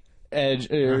slight edge,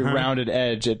 rounded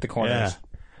edge at the corners. yeah.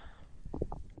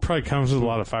 Probably comes with a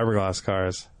lot of fiberglass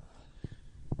cars.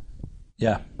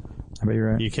 Yeah. I bet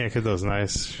you're right. You can't get those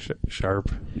nice,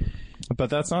 sharp. But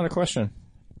that's not a question.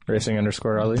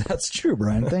 Racing_Ali. That's true,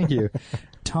 Brian. Thank you.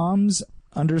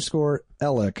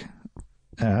 Toms_Elec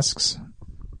asks,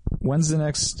 when's the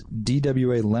next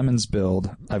DWA Lemons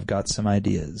build? I've got some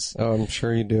ideas. Oh, I'm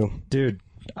sure you do. Dude,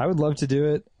 I would love to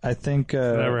do it. I think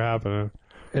Never happening.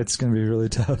 it's going to be really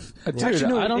tough. Dude,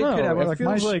 Actually, I don't it know. could happen. It Like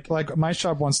my, feels like- my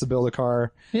shop wants to build a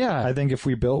car. Yeah. I think if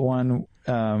we built one,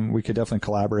 we could definitely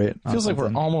collaborate. on Feels like we're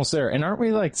something. almost there. And aren't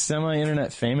we like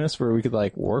semi-internet famous where we could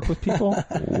like work with people?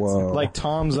 Whoa. Like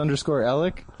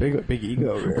Toms_Elec? Big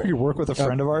ego over here. you work with a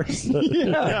friend of ours?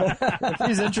 Yeah. If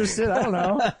he's interested, I don't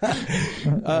know.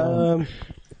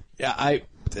 Yeah, I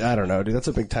don't know, dude. That's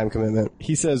a big time commitment.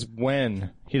 He says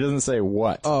when. He doesn't say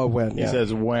what. Oh, when? He Yeah.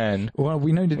 says when. What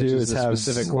we need to do is is a have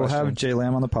specific we'll question. have Jay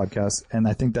Lamb on the podcast, and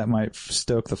I think that might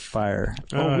stoke the fire.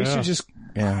 Oh, we yeah. should just.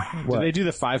 Yeah. Do What? they do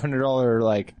the $500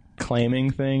 like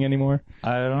claiming thing anymore?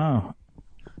 I don't know.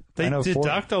 They I know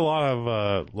deduct a lot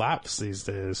of laps these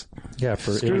days. Yeah,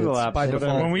 for Screw the idiots. laps. By Whatever.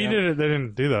 default. When we did it, they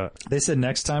didn't do that. They said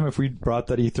next time if we brought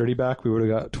that E30 back, we would have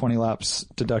got 20 laps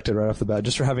deducted right off the bat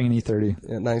just for having an E30.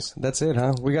 Yeah, nice. That's it,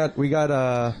 huh? We got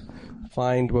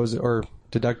fined, what was it, or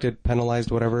deducted,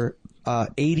 penalized, whatever.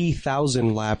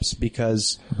 80,000 laps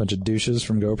because A bunch of douches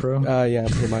from GoPro. yeah,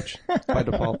 pretty much by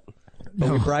default. But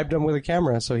we bribed him with a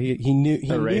camera, so he knew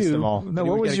Erased them all. No, he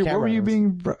what would was get a what were camera. you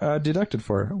being deducted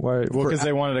for? Why? Well, because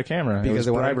they wanted a camera. It because was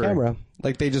they wanted a bribery. camera.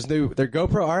 Like they just knew their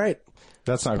GoPro. All right,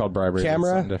 That's not called bribery. That's camera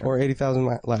something different. or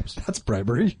 80,000 laps. That's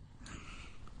bribery.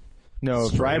 No,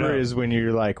 bribery is when you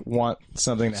like want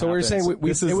something to So we're happen. saying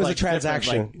This it is, was like, a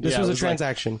transaction. different, like- This yeah, was it a like,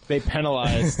 transaction. they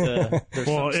penalized there's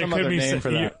Well, some it could other be name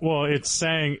for that. well, it's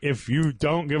saying if you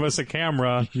don't give us a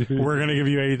camera, we're going to give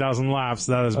you 80,000 laps.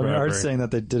 That is I mean, bribery. Art's saying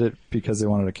that they did it because they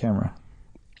wanted a camera.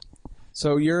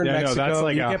 So you're in Yeah, no, Mexico. that's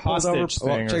like you a get pulled over. hostage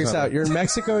Well, thing or check this out. something. You're in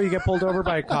Mexico. You get pulled over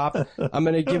by a cop. I'm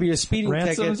going to give you a speeding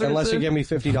Ransoms ticket are unless you said? give me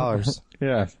 $50.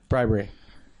 Yeah, Bribery.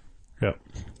 Yep.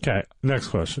 Okay. Next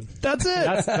question. That's it.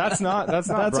 that's not That's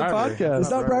a bribery. podcast. It's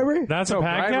not bribery. That's No, a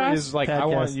bribery podcast. is like Podcast. I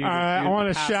want you. All right, I want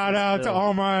to pass shout this out to bill.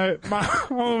 all my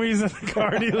homies at the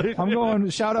car dealer. I'm going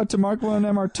shout out to Markland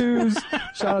MR2s.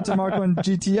 Shout out to Markland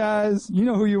GTIs. You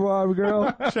know who you are,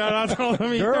 girl. Shout out to all the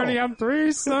E30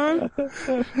 M3s, son.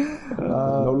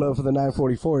 No love for the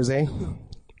 944s, eh?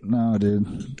 No,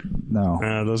 dude. No.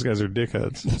 Those guys are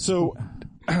dickheads. So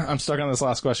I'm stuck on this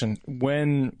last question.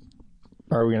 When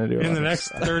are we going to do in the about next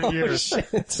 30 years.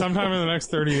 Sometime in the next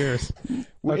 30 years. this?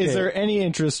 Okay. Is there any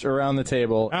interest around the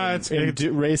table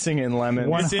in racing in lemons?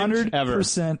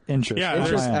 100% interest. Yeah, on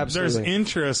there's, my end. absolutely. there's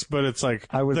interest, but it's like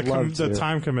I would love the to.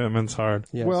 time commitment's hard.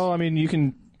 Yes. Well, I mean, you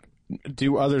can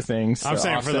do other things. I'm to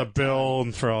saying for the offset- build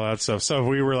and for all that stuff. So if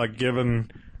we were like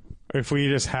given, if we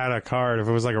just had a card, if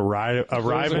it was like arrive and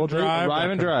drive,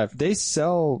 Arrive and drive. They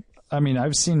sell. I mean,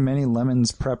 I've seen many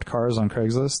lemons prepped cars on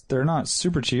Craigslist. They're not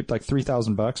super cheap, like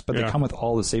 $3,000, but Yeah. they come with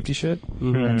all the safety shit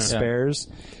and spares.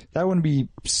 That wouldn't be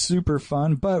super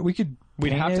fun, but we could. We'd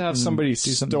paint have it to have and somebody do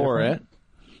something store different. it.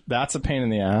 That's a pain in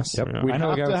the ass. Yep. We'd I know a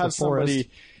have guy to with have the forest.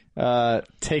 somebody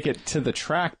take it to the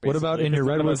track. What about basically, in your if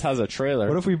none of Redwood- us has a trailer?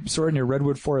 What if we store it in your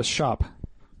Redwood Forest shop,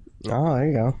 Oh, there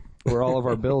you go. where all of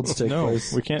our builds take no,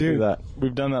 place? we can't do that.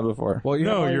 We've done that before. Well, you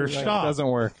No, have your like, shop. It doesn't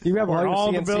work. You have where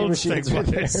all the CNC builds take machines right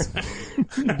there. place.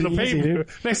 The Be paint easy, dude.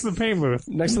 booth, next to the paint booth.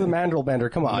 Next to the mandrel bender.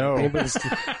 Come on. No. Paint booths-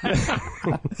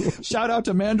 Shout out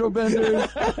to Mandrel Benders,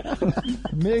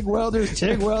 MIG Welders,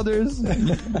 TIG Welders.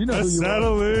 You know who you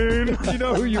are. Acetylene. You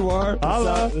know who you are.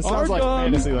 Holla. This sounds like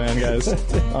Argon. Fantasyland, guys.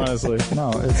 Honestly.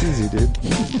 No, it's easy, dude.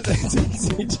 It's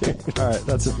easy, dude. All right,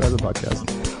 that's it. That's a podcast.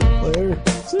 Later.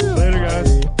 See you Later,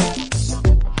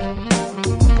 guys.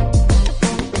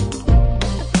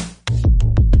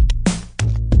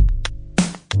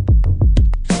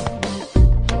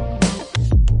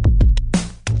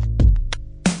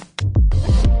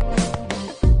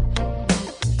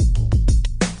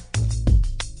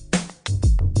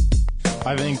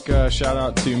 I think shout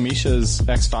out to Misha's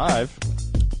X5.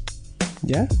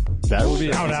 Yeah. That would be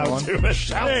a Shout decent out one. to it.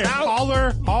 Shout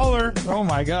out. Holler. Oh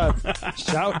my God!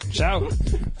 Shout!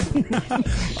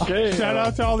 Okay, Shout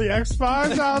out to all the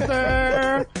X5s out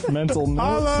there. mental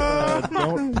notes.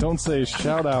 Holla. Don't say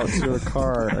shout out to a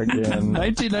car again.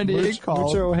 1998 call.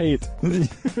 Mucho hate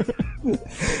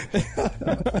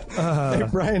Hey,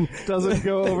 Brian. doesn't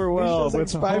go over well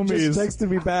with X5 just homies. texted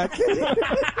me back.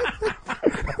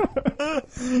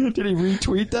 Did he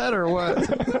retweet that or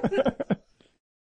what?